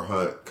or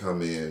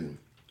come in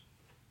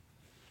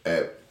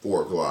at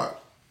 4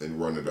 o'clock and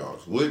run the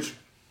dogs. Which,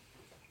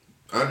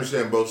 I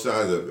understand both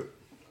sides of it.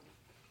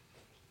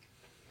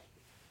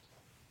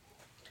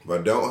 If I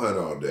don't hunt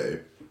all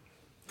day,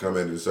 come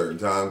in at a certain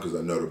time because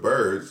I know the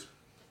birds,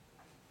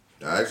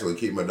 I actually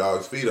keep my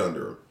dog's feet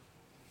under them.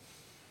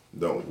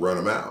 Don't run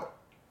them out.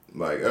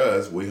 Like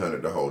us, we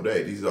hunted the whole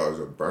day. These dogs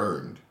are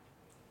burned.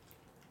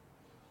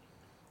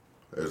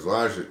 There's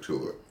logic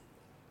to it.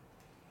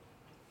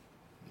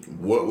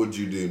 What would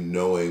you do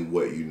knowing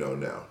what you know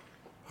now?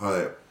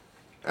 Hunt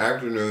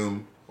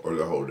afternoon or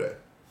the whole day?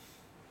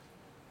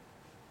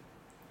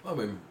 I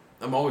mean,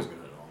 I'm always going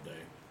to hunt all day.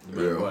 No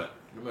matter what.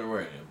 No matter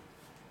where I am.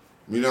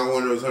 You're not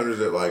one of those hunters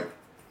that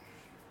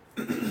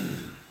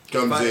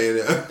comes in.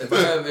 If I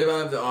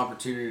have the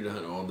opportunity to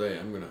hunt all day,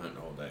 I'm going to hunt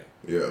all day.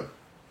 Yeah.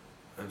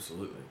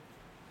 Absolutely.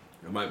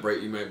 You might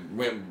break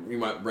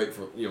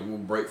for we'll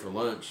break for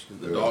lunch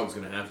because the dog's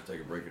going to have to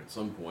take a break at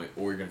some point,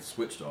 or you're going to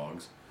switch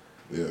dogs.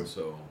 Yeah.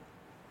 So,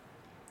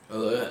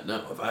 other than that,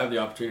 no. If I have the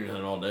opportunity to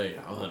hunt all day,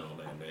 I'll hunt all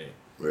damn day.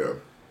 Yeah.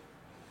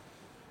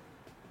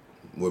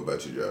 What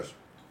about you, Josh?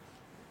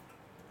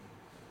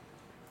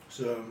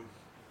 So,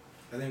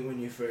 I think when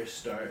you first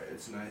start,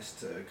 it's nice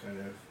to kind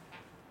of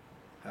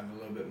have a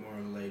little bit more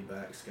of a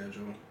laid-back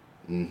schedule.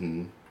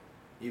 Mm-hmm.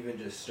 Even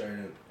just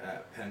starting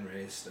at pen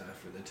raise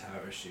stuff or the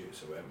tower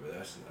shoots or whatever,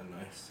 that's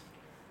nice.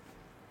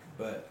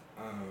 But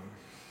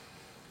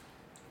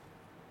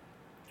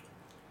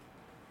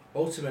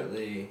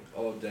ultimately,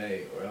 all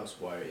day, or else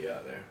why are you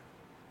out there?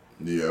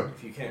 Yeah.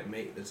 If you can't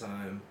make the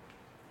time,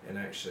 and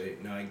actually,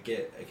 I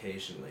get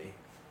occasionally,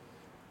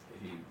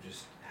 if you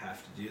just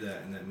have to do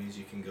that, and that means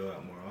you can go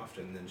out more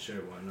often, then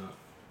sure, why not?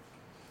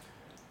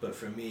 But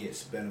for me,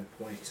 it's been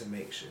a point to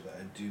make sure that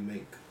I do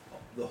make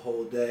the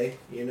whole day,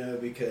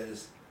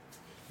 because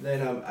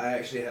then I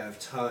actually have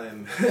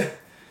time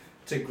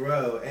to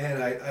grow,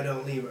 and I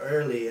don't leave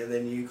early, and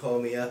then you call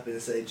me up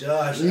and say,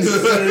 Josh, I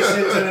just got a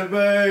shit ton of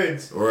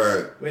birds.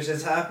 Right. Which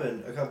has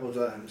happened a couple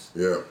times.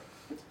 Yeah.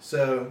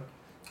 So,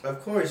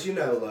 of course, you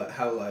know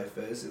how life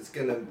is. It's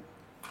going to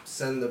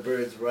send the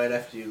birds right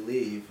after you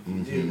leave, if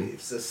you do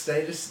leave. So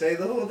just stay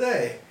the whole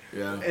day.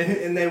 Yeah.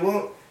 And they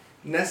won't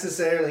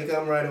necessarily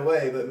come right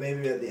away, but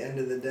maybe at the end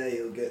of the day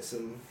you'll get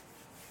some,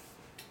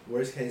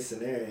 worst case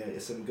scenario,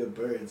 some good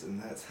birds,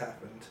 and that's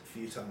happened a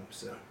few times.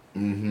 So.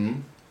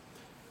 Mm-hmm.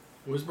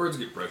 Well, these birds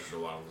get pressured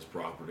a lot on this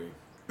property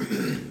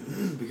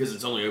because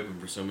it's only open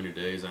for so many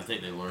days. I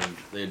think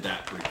they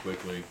adapt pretty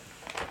quickly.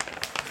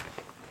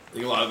 I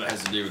think a lot of it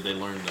has to do with they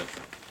learn to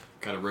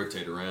kind of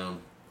rotate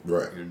around,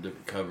 Right.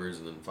 Different covers,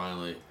 and then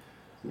finally,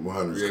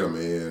 hunters come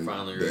in,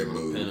 finally they you're able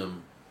move. to pin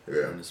them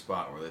in the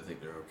spot where they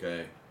think they're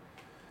okay.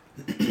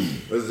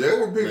 Because they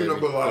were picking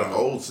up a lot of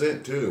old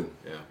scent too.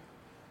 Yeah.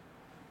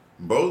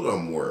 Both of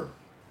them were.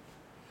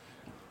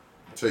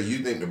 So you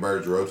think the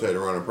birds rotate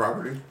around the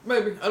property?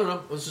 Maybe. I don't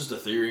know. It's just a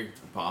theory,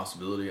 a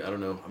possibility. I don't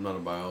know. I'm not a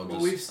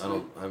biologist.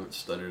 Well, I haven't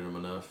studied them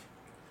enough.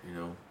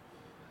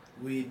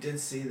 We did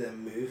see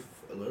them move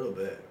a little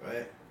bit,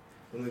 right?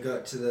 When we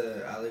got to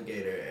the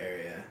alligator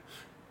area,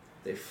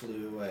 they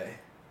flew away.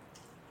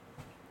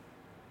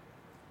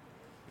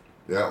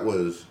 That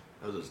was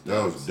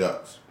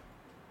ducks.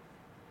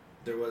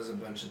 There was a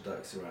bunch of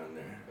ducks around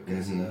there.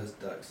 Okay, so that was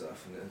ducks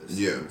off in the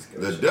Yeah,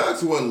 the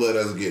ducks wouldn't let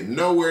us get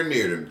nowhere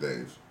near them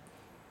things.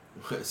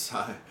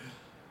 Sigh.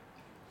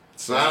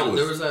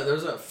 There was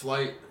that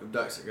flight of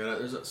ducks that got out.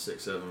 There's about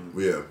 6 of them.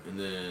 Yeah. And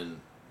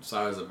then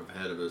Sigh was up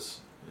ahead of us,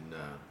 and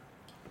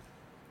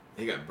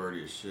he got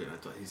birdie as shit.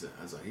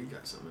 I was like, he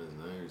got something in his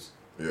nose.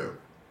 Yeah.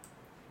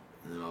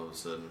 And then all of a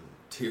sudden,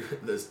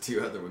 those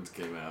 2 other ones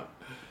came out.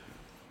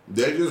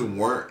 They just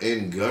weren't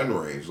in gun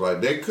range.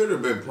 Like, they could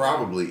have been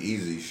probably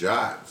easy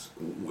shots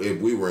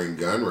if we were in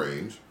gun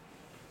range.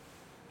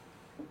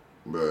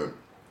 But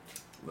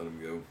Let them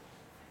go.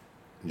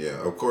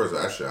 yeah, of course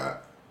I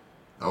shot.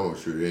 I won't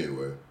shoot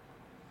anyway.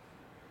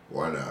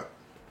 Why not?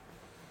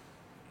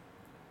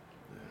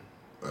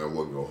 Yeah. I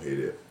wasn't going to hit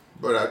it.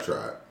 But I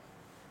tried.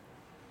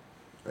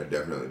 I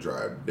definitely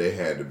tried. They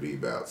had to be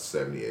about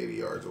 70, 80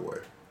 yards away.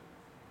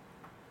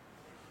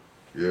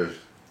 Yes.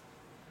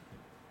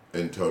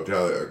 In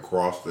totality,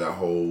 across that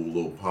whole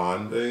little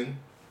pond thing.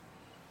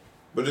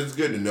 But it's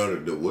good to know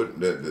that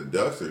the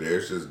ducks are there.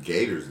 It's just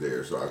gators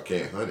there, so I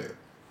can't hunt it.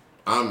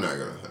 I'm not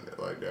going to hunt it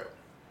like that.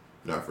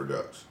 Not for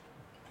ducks.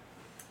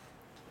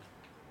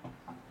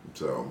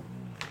 So.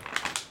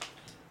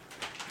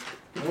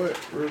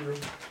 What, River?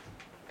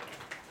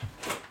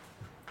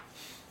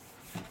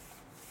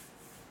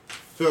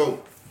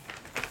 So.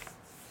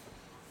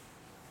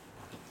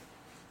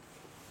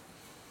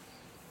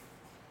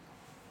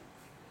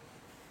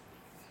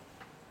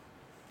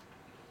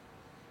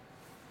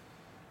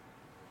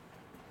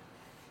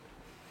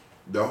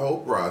 The whole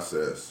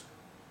process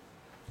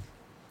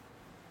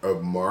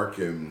of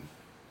marking,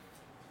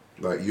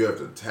 like, you have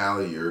to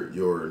tally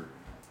your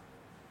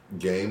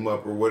game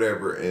up or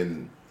whatever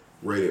and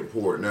rate it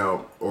poor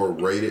now, or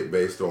rate it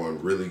based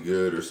on really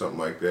good or something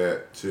like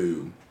that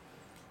to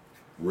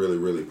really,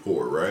 really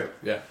poor, right?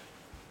 Yeah.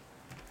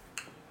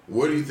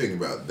 What do you think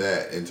about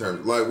that in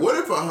terms, like, what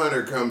if a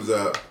hunter comes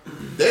up,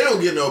 they don't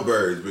get no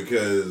birds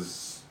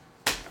because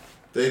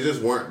they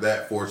just weren't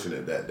that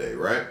fortunate that day,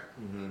 right?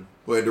 Mm-hmm.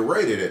 But to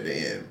rate it at the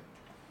end,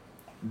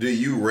 do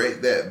you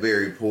rate that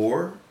very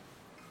poor?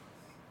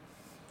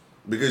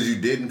 Because you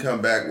didn't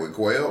come back with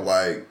quail?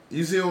 Like,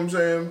 you see what I'm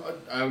saying?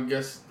 I would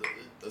guess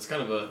that's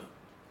kind of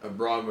a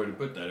broad way to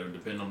put that. It would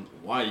depend on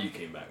why you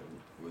came back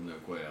with no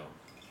quail.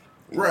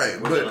 Right,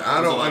 but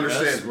I don't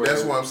understand.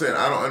 That's what I'm saying.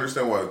 I don't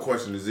understand why the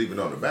question is even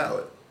on the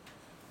ballot.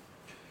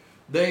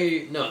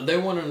 They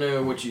want to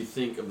know what you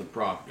think of the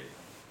property.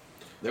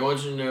 They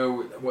want you to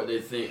know what you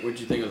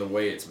think of the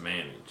way it's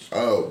managed.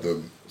 Oh,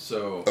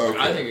 So okay.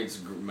 I think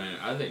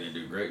I think they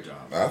do a great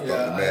job. I thought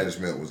the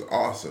management was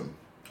awesome.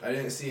 I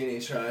didn't see any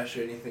trash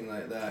or anything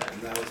like that,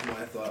 and that was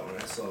my thought when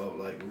I saw,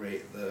 like,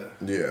 rate the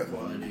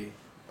quality.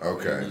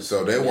 Okay,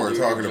 so they weren't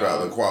talking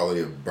about the quality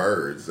of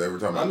birds. They were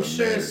talking about the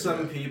management. I'm sure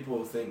some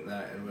people think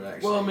that and would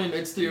actually... Well, I mean,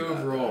 it's the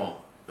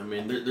overall. I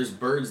mean, there's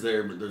birds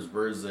there, but there's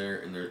birds there,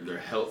 and they're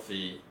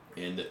healthy.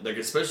 And, like,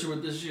 especially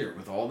with this year,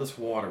 with all this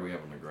water we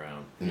have on the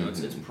ground, you know,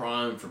 it's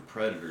prime for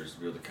predators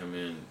to be able to come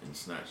in and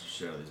snatch the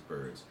shit out of these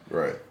birds.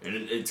 Right. And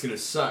it's going to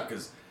suck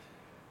because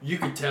you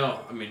could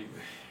tell, I mean,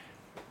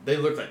 they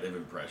look like they've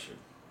been pressured.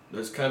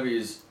 Those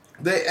coveys...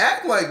 They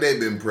act like they've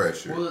been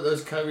pressured. Well,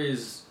 those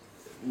coveys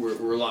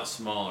were a lot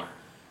smaller,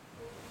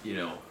 you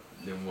know,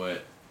 than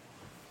what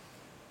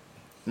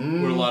a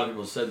lot of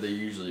people said they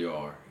usually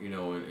are, you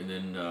know, and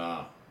then,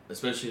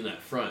 especially in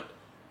that front.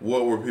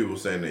 What were people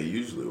saying they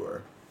usually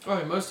were? All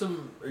right, most of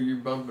them you're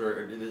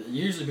bumping.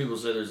 Usually, people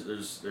say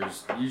there's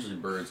usually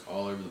birds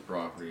all over the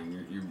property,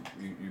 and you're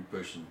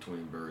pushing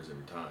 20 birds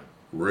every time.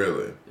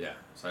 Really? Yeah.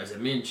 So I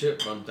said, me and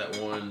Chip bumped that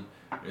one.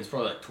 And it's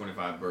probably like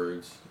 25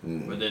 birds.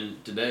 But then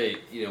today,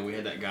 you know, we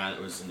had that guy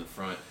that was in the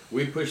front.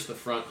 We pushed the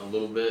front a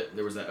little bit.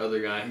 There was that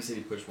other guy. He said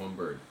he pushed one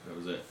bird. That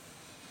was it.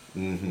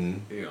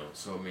 Mm-hmm. You know,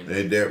 so I mean,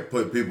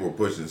 people were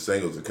pushing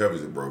singles. The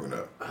covers had broken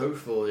up.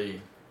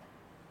 Hopefully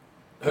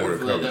or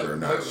the covers are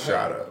not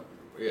shot up.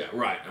 Yeah,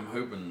 right. I'm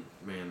hoping,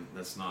 man,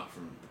 that's not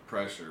from the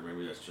pressure.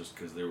 Maybe that's just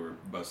because they were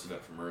busted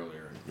up from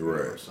earlier,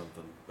 or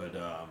something. But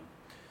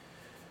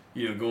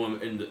you know,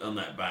 going on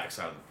that back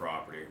side of the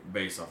property,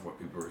 based off what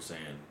people were saying,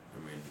 I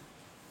mean,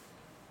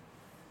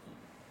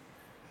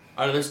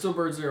 there's still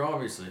birds there,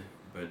 obviously,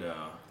 but.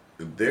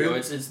 You know,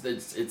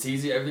 it's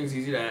easy. Everything's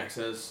easy to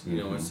access. You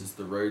know, it's just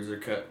the roads are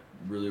cut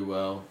really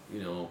well.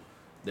 You know,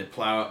 they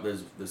plow up.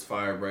 There's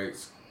fire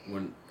breaks.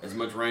 When as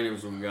much rain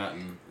as we've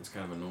gotten, it's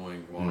kind of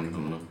annoying walking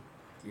on them.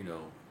 You know,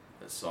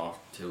 that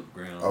soft tilled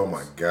ground. Oh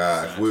my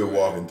gosh, we were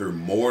walking through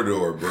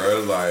Mordor,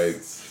 bro.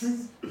 Like,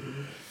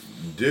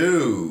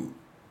 dude,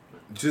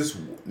 just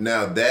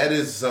now that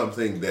is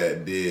something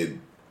that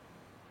did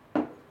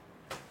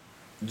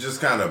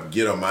just kind of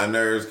get on my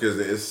nerves because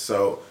it's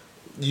so.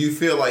 You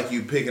feel like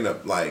you picking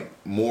up like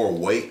more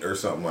weight or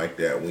something like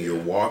that when you're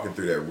walking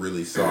through that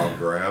really soft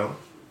ground.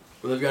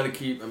 Well, they've got to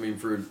keep. I mean,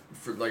 for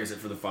like I said,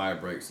 for the fire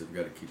breaks, they've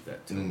got to keep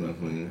that tilt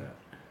up like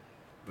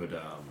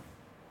that.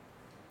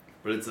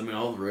 But it's. I mean,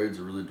 all the roads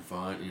are really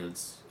defined. You know,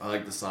 it's. I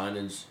like the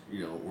signage.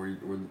 You know,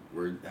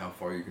 where how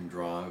far you can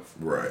drive.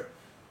 Right.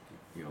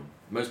 You know,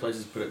 most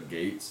places put up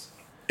gates.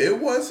 It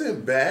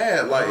wasn't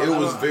bad. Like it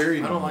was very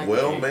like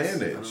well gates.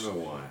 managed. I don't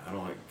know why. I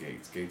don't like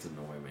gates. Gates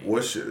annoy me.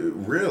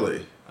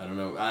 Really? I don't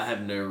know. I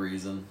have no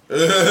reason. I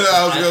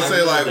was gonna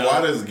say, like,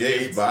 why does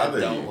gates bother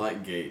you? I don't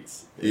like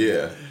gates.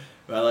 Yeah.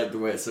 But I like the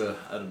way it's. I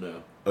don't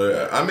know.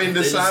 I mean,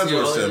 the signs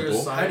were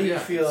simple. How do you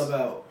feel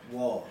about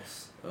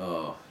walls?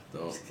 Oh,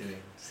 don't. Just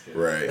kidding.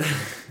 Right.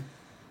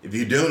 If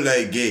you don't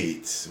like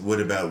gates,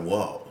 what about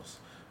walls?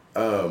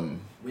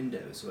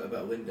 Windows. What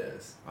about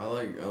windows? I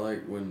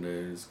like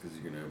windows because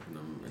you can open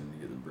them and you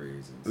get the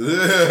breeze.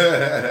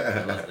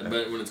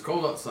 But when it's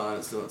cold outside,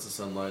 it still lets the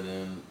sunlight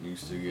in. You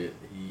still get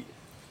heat.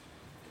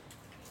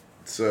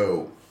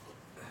 So,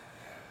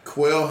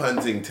 quail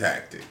hunting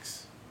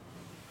tactics.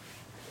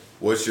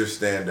 What's your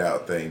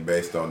standout thing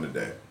based on the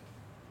day?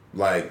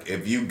 Like,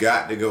 if you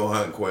got to go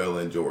hunt quail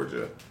in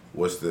Georgia,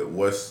 what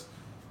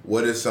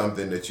is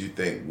something that you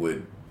think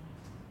would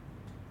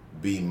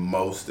be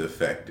most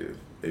effective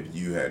if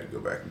you had to go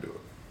back and do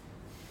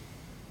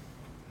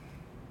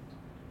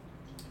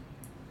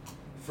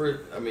it?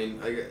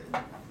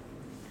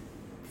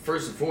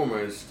 First and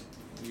foremost,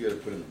 you got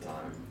to put in the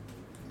time.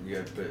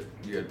 You're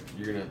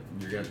gonna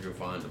have to go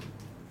find them.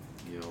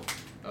 You know,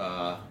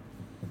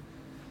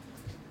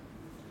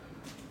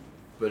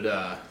 but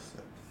I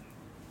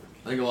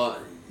think a lot.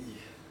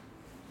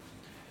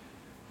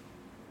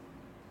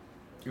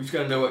 You just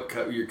gotta know what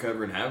your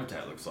cover and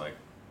habitat looks like.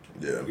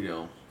 Yeah. You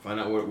know, find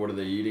out what are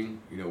they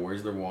eating. You know,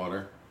 where's their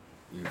water,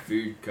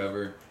 food,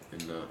 cover,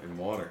 and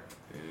water.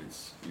 And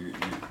it's you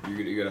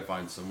gotta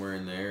find somewhere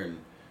in there, and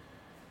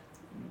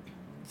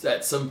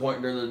at some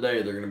point during the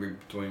day they're gonna be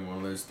between one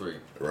of those three.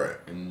 Right.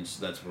 And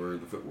that's where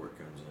the footwork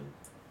comes in.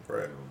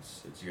 Right. You know,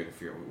 it's you gotta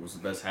figure out what's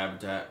the best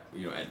habitat.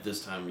 You know, at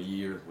this time of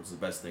year, what's the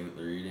best thing that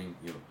they're eating.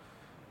 You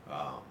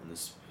know, and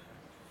this.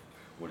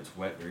 When it's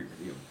wet,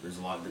 there's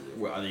a lot.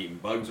 Are they eating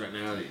bugs right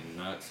now? Are they eating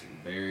nuts,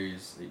 eating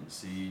berries, eating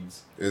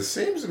seeds? It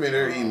seems to me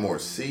they're eating more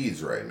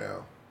seeds right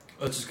now.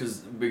 That's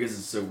just because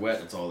it's so wet.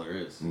 That's all there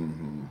is.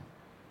 Mm-hmm.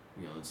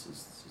 You know,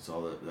 it's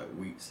all that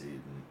wheat seed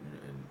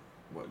and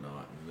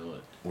whatnot and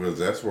millet. Well,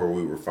 that's where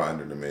we were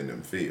finding them in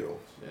them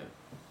fields.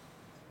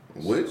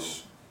 Yeah.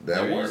 Which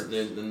that works.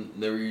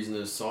 They were using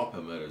those saw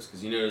palmettos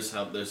because you notice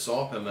how those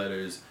saw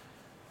palmettos.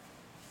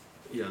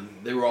 You know,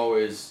 it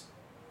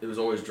was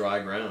always dry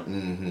ground.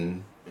 Mm-hmm.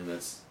 And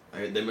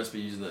they must be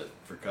using that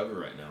for cover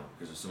right now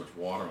because there's so much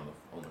water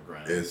on the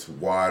ground. It's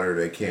water.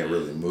 They can't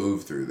really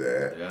move through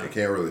that. Yeah. They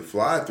can't really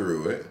fly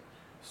through it.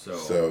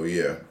 So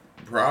yeah,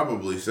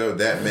 probably so.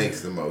 That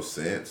makes the most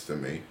sense to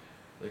me.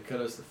 They cut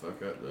us the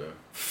fuck up though.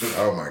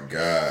 Oh my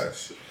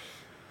gosh.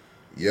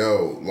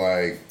 Yo,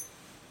 like,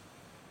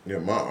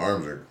 my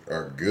arms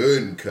are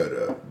good and cut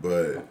up,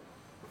 but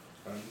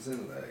arms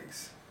and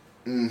legs.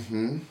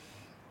 Mm-hmm.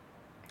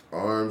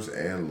 Arms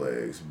and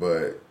legs,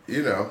 but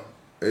it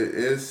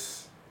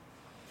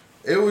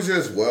was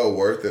just well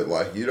worth it.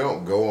 Like, you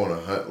don't go on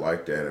a hunt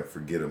like that and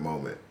forget a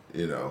moment,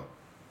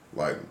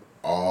 like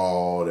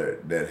all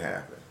that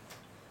happened.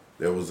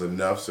 There was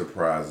enough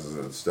surprises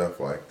and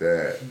stuff like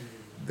that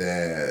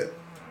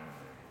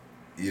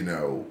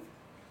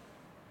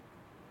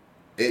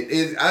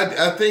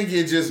I think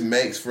it just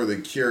makes for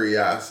the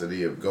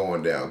curiosity of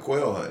going down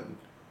quail hunting.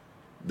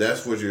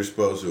 That's what you're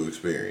supposed to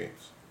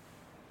experience.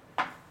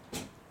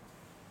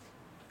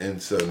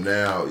 And so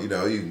now,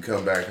 you can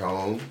come back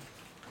home.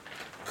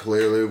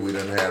 Clearly, we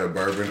done had a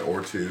bourbon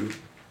or two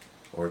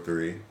or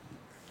three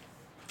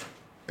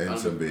and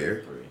some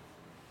beer.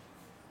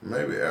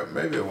 Maybe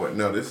it wasn't.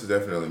 No, this is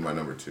definitely my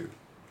number 2.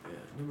 Yeah.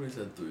 Nobody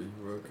said 3.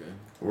 We're okay.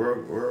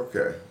 We're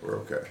okay. We're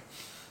okay.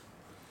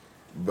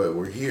 But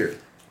we're here.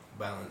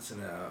 Balancing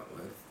it out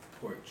with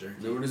pork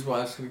jerky. Nobody's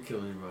wife's gonna kill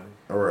anybody.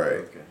 All right.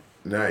 Okay.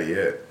 Not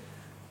yet.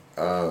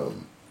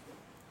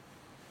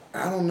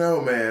 I don't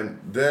know, man.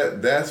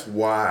 That's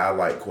why I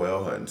like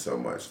quail hunting so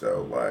much,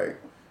 though. Like,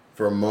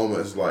 for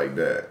moments like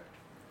that,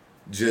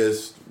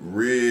 just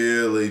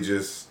really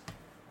just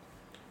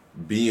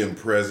being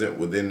present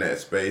within that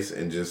space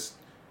and just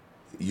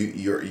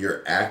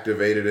you're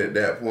activated at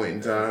that point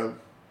in time.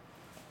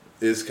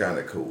 It's kind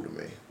of cool to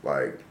me.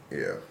 Like,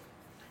 yeah.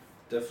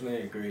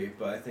 Definitely agree,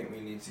 but I think we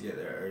need to get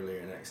there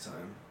earlier next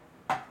time.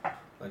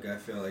 Like, I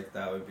feel like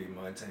that would be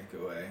my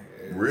takeaway.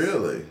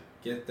 Really?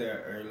 Get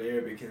there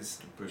earlier because...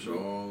 Push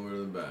all the way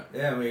to the back.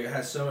 Yeah, we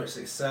had so much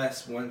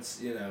success once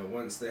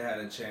they had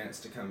a chance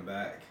to come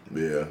back.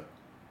 Yeah.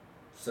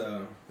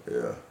 So...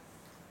 Yeah.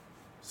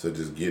 So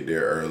just get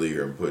there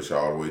earlier and push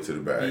all the way to the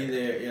back.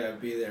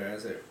 Be there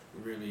as it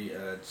really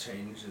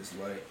changes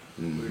light.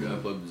 Mm-hmm. We'd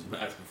upload this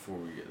match before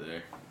we get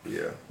there.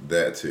 Yeah,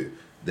 that too.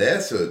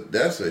 That's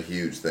a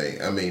huge thing.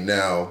 I mean,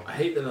 now... I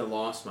hate that I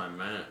lost my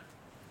map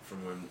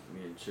from when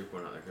me and Chip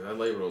went out there, because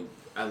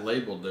I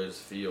labeled those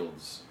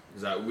fields.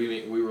 Because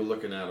we were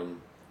looking at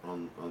them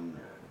on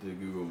the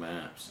Google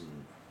Maps, and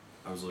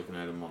I was looking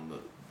at them on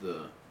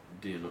the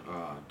DNR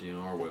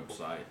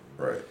website.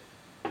 Right.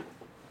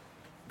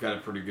 Got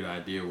a pretty good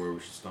idea where we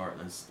should start,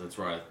 and that's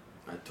where I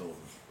told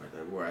them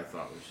where I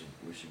thought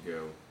we should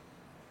go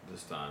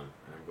this time,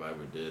 and I'm glad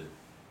we did.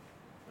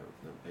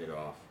 That paid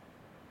off.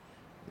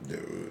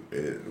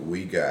 Dude,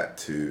 we got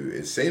to...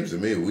 It seems to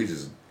me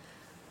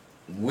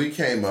we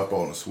came up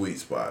on a sweet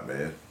spot,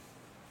 man.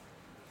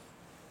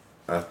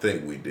 I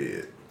think we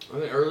did. I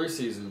think early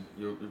season,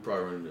 you'll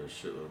probably run into a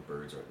shitload of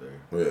birds right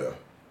there. Yeah.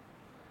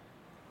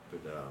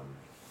 But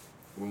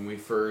when we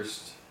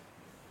first...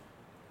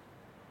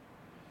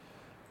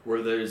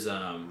 Where those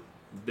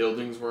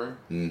buildings were,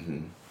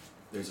 mm-hmm.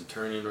 There's a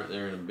turn-in right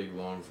there in a big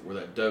long... Where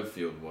that dove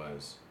field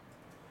was.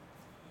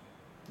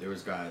 There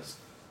was guys...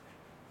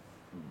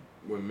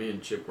 When me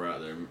and Chip were out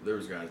there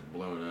was guys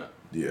blowing up.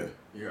 Yeah.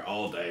 Here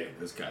all day.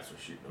 Those cats were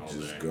shooting all day.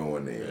 Just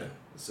going in. Yeah.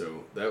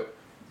 So that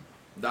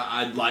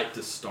I'd like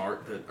to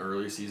start that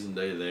early season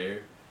day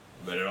there,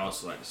 but I'd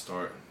also like to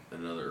start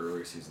another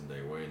early season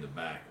day way in the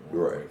back and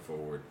work way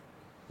forward.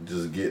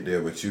 Just get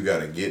there, but you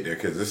got to get there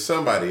because there's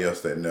somebody else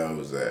that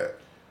knows that.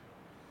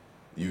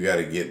 You got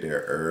to get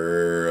there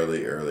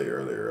early,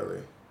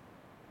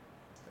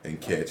 and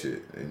catch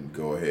it and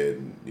go ahead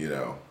and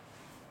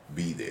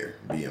be there,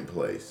 be in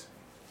place.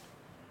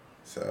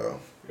 So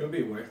it'll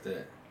be worth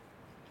it.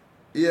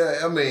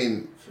 Yeah, I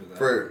mean,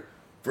 for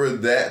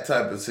that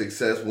type of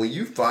success, when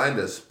you find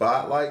a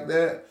spot like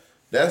that,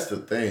 that's the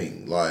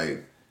thing.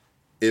 Like,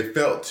 it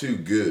felt too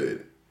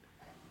good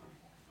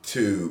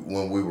to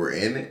when we were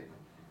in it.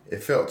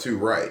 It felt too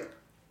right.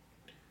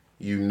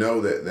 You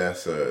know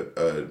that's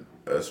a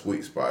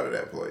sweet spot of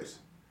that place,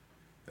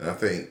 and I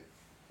think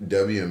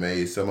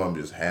WMA, some of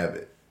them just have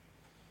it.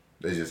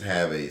 They just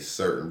have a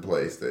certain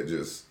place that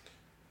just.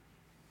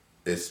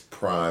 It's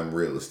prime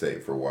real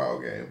estate for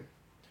wild game.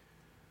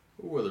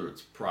 Whether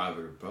it's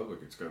private or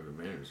public, it's got to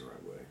be managed the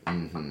right way.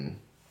 Mm-hmm.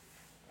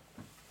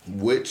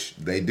 Which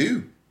they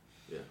do.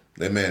 Yeah.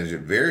 They manage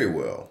it very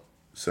well.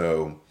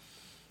 So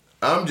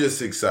I'm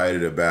just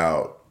excited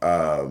about,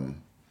 how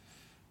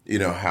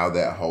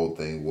that whole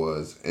thing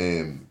was.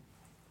 And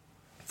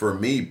for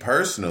me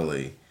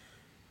personally,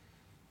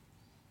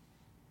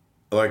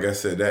 like I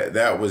said,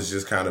 that was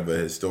just kind of a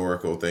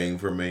historical thing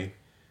for me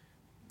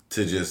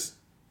to just,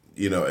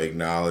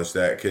 acknowledge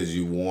that because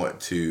you want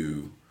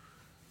to,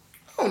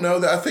 I don't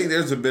know, I think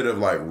there's a bit of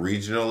like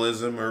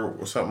regionalism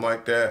or something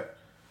like that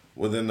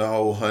within the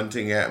whole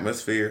hunting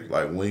atmosphere,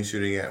 like wing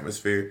shooting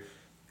atmosphere.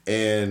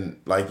 And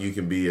like you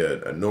can be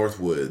a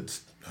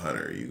Northwoods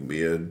hunter, you can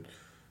be a,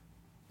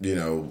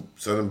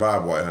 Southern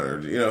Bobwhite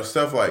hunter,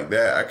 stuff like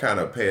that. I kind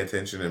of pay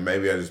attention and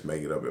maybe I just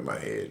make it up in my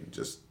head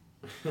just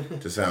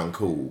to sound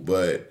cool.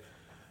 But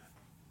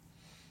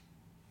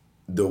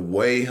the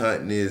way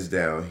hunting is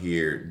down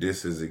here,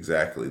 this is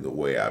exactly the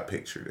way I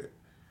pictured it.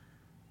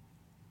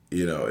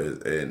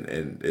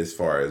 And as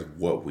far as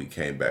what we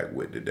came back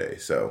with today.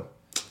 So,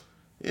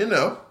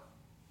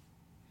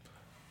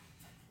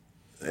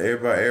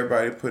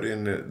 everybody put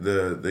in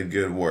the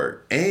good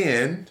work.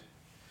 And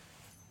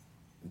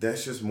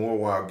that's just more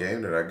wild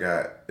game that I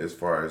got as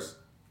far as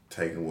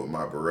taking with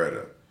my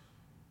Beretta.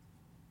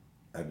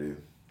 I do.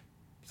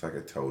 It's like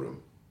a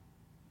totem.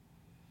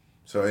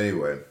 So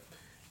anyway,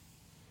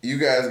 you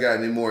guys got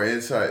any more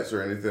insights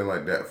or anything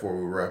like that before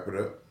we wrap it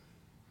up?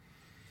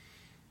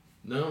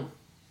 No.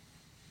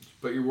 Just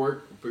put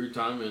your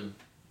time in.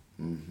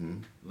 Mm-hmm.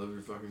 Love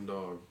your fucking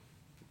dog.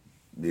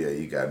 Yeah,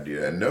 you got to do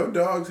that. No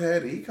dogs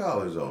had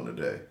e-collars on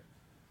today.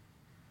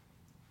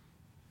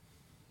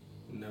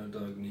 No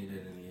dog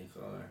needed an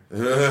e-collar.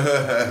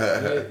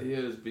 He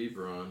had his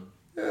beeper on.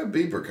 Yeah,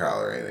 beeper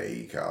collar ain't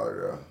an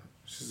e-collar, though.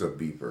 It's just a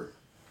beeper.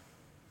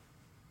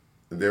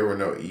 There were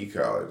no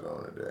e-collars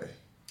on today.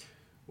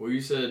 Well,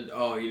 you said,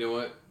 oh, you know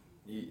what?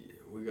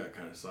 we got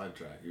kind of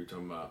sidetracked. You were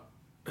talking about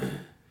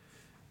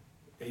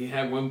he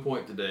had one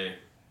point today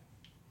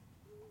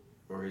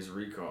where his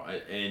recall,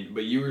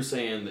 but you were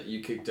saying that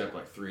you kicked up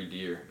like 3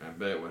 deer. I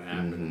bet what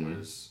happened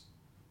was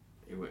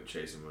he went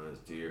chasing one of his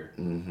deer.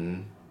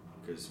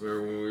 Because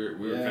remember when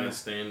we were kind of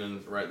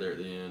standing right there at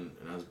the end,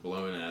 and I was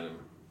blowing at him.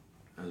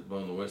 I was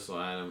blowing the whistle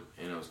at him,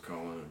 and I was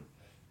calling him.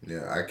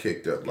 Yeah, I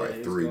kicked up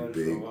like 3 big.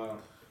 He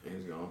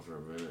was gone for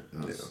a minute.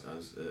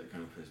 It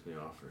kind of pissed me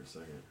off for a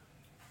second.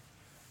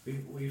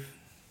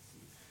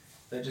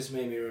 That just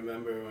made me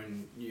remember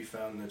when you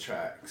found the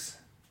tracks.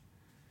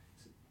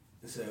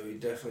 So we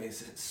definitely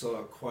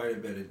saw quite a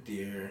bit of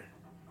deer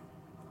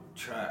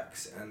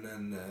tracks, and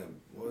then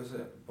what was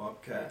it,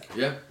 bobcat?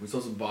 Yeah, we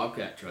saw some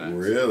bobcat tracks.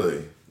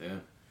 Really? Yeah.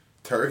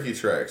 Turkey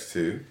tracks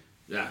too.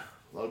 Yeah,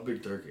 a lot of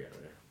big turkey out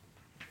there.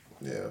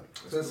 Yeah.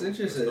 So it's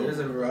interesting. There's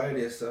a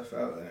variety of stuff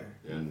out there.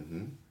 Yeah.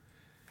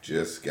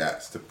 Just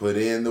got to put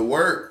in the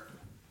work.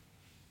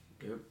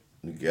 Yep.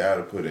 You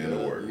gotta put in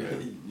the work,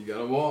 man. You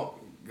gotta walk.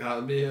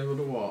 Gotta be able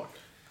to walk.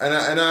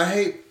 And I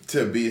hate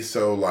to be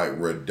so like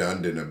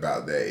redundant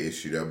about that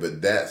issue though,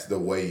 but that's the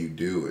way you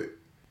do it.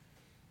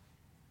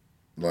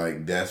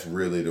 Like that's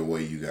really the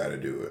way you gotta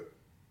do it.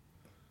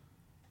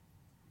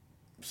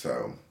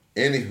 So,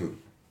 anywho.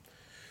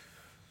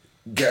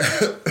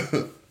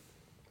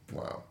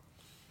 Wow.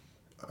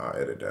 I'll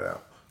edit that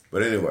out.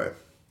 But anyway,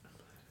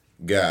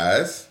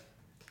 guys,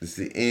 it's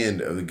the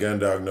end of the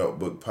Gundog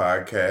Notebook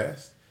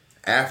podcast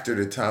after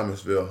the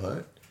Thomasville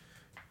hunt.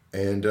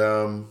 And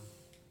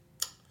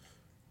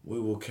we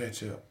will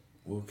catch up.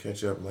 We'll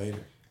catch up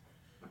later.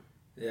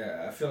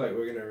 Yeah, I feel like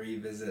we're going to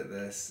revisit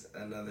this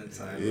another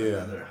time,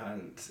 another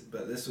hunt.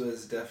 But this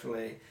was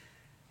definitely,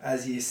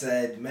 as you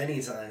said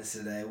many times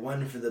today,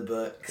 one for the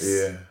books.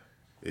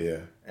 Yeah.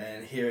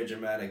 And here a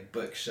dramatic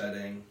book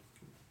shutting.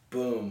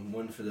 Boom,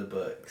 one for the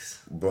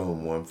books.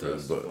 Boom, one for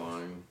the books.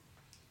 Flying.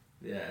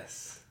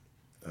 Yes.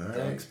 All right.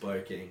 Dogs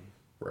barking.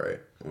 Right.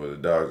 Well, the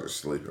dogs are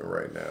sleeping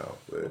right now,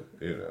 but,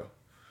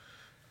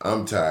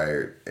 I'm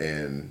tired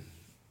and,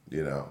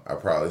 I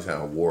probably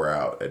sound wore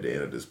out at the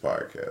end of this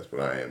podcast, but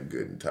I am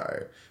good and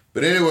tired.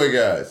 But anyway,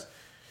 guys,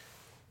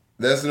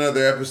 that's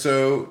another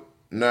episode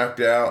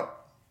knocked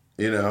out,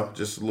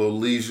 just a little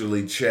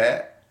leisurely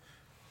chat.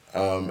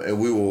 And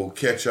we will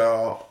catch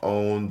y'all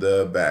on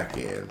the back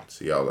end.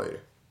 See y'all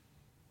later.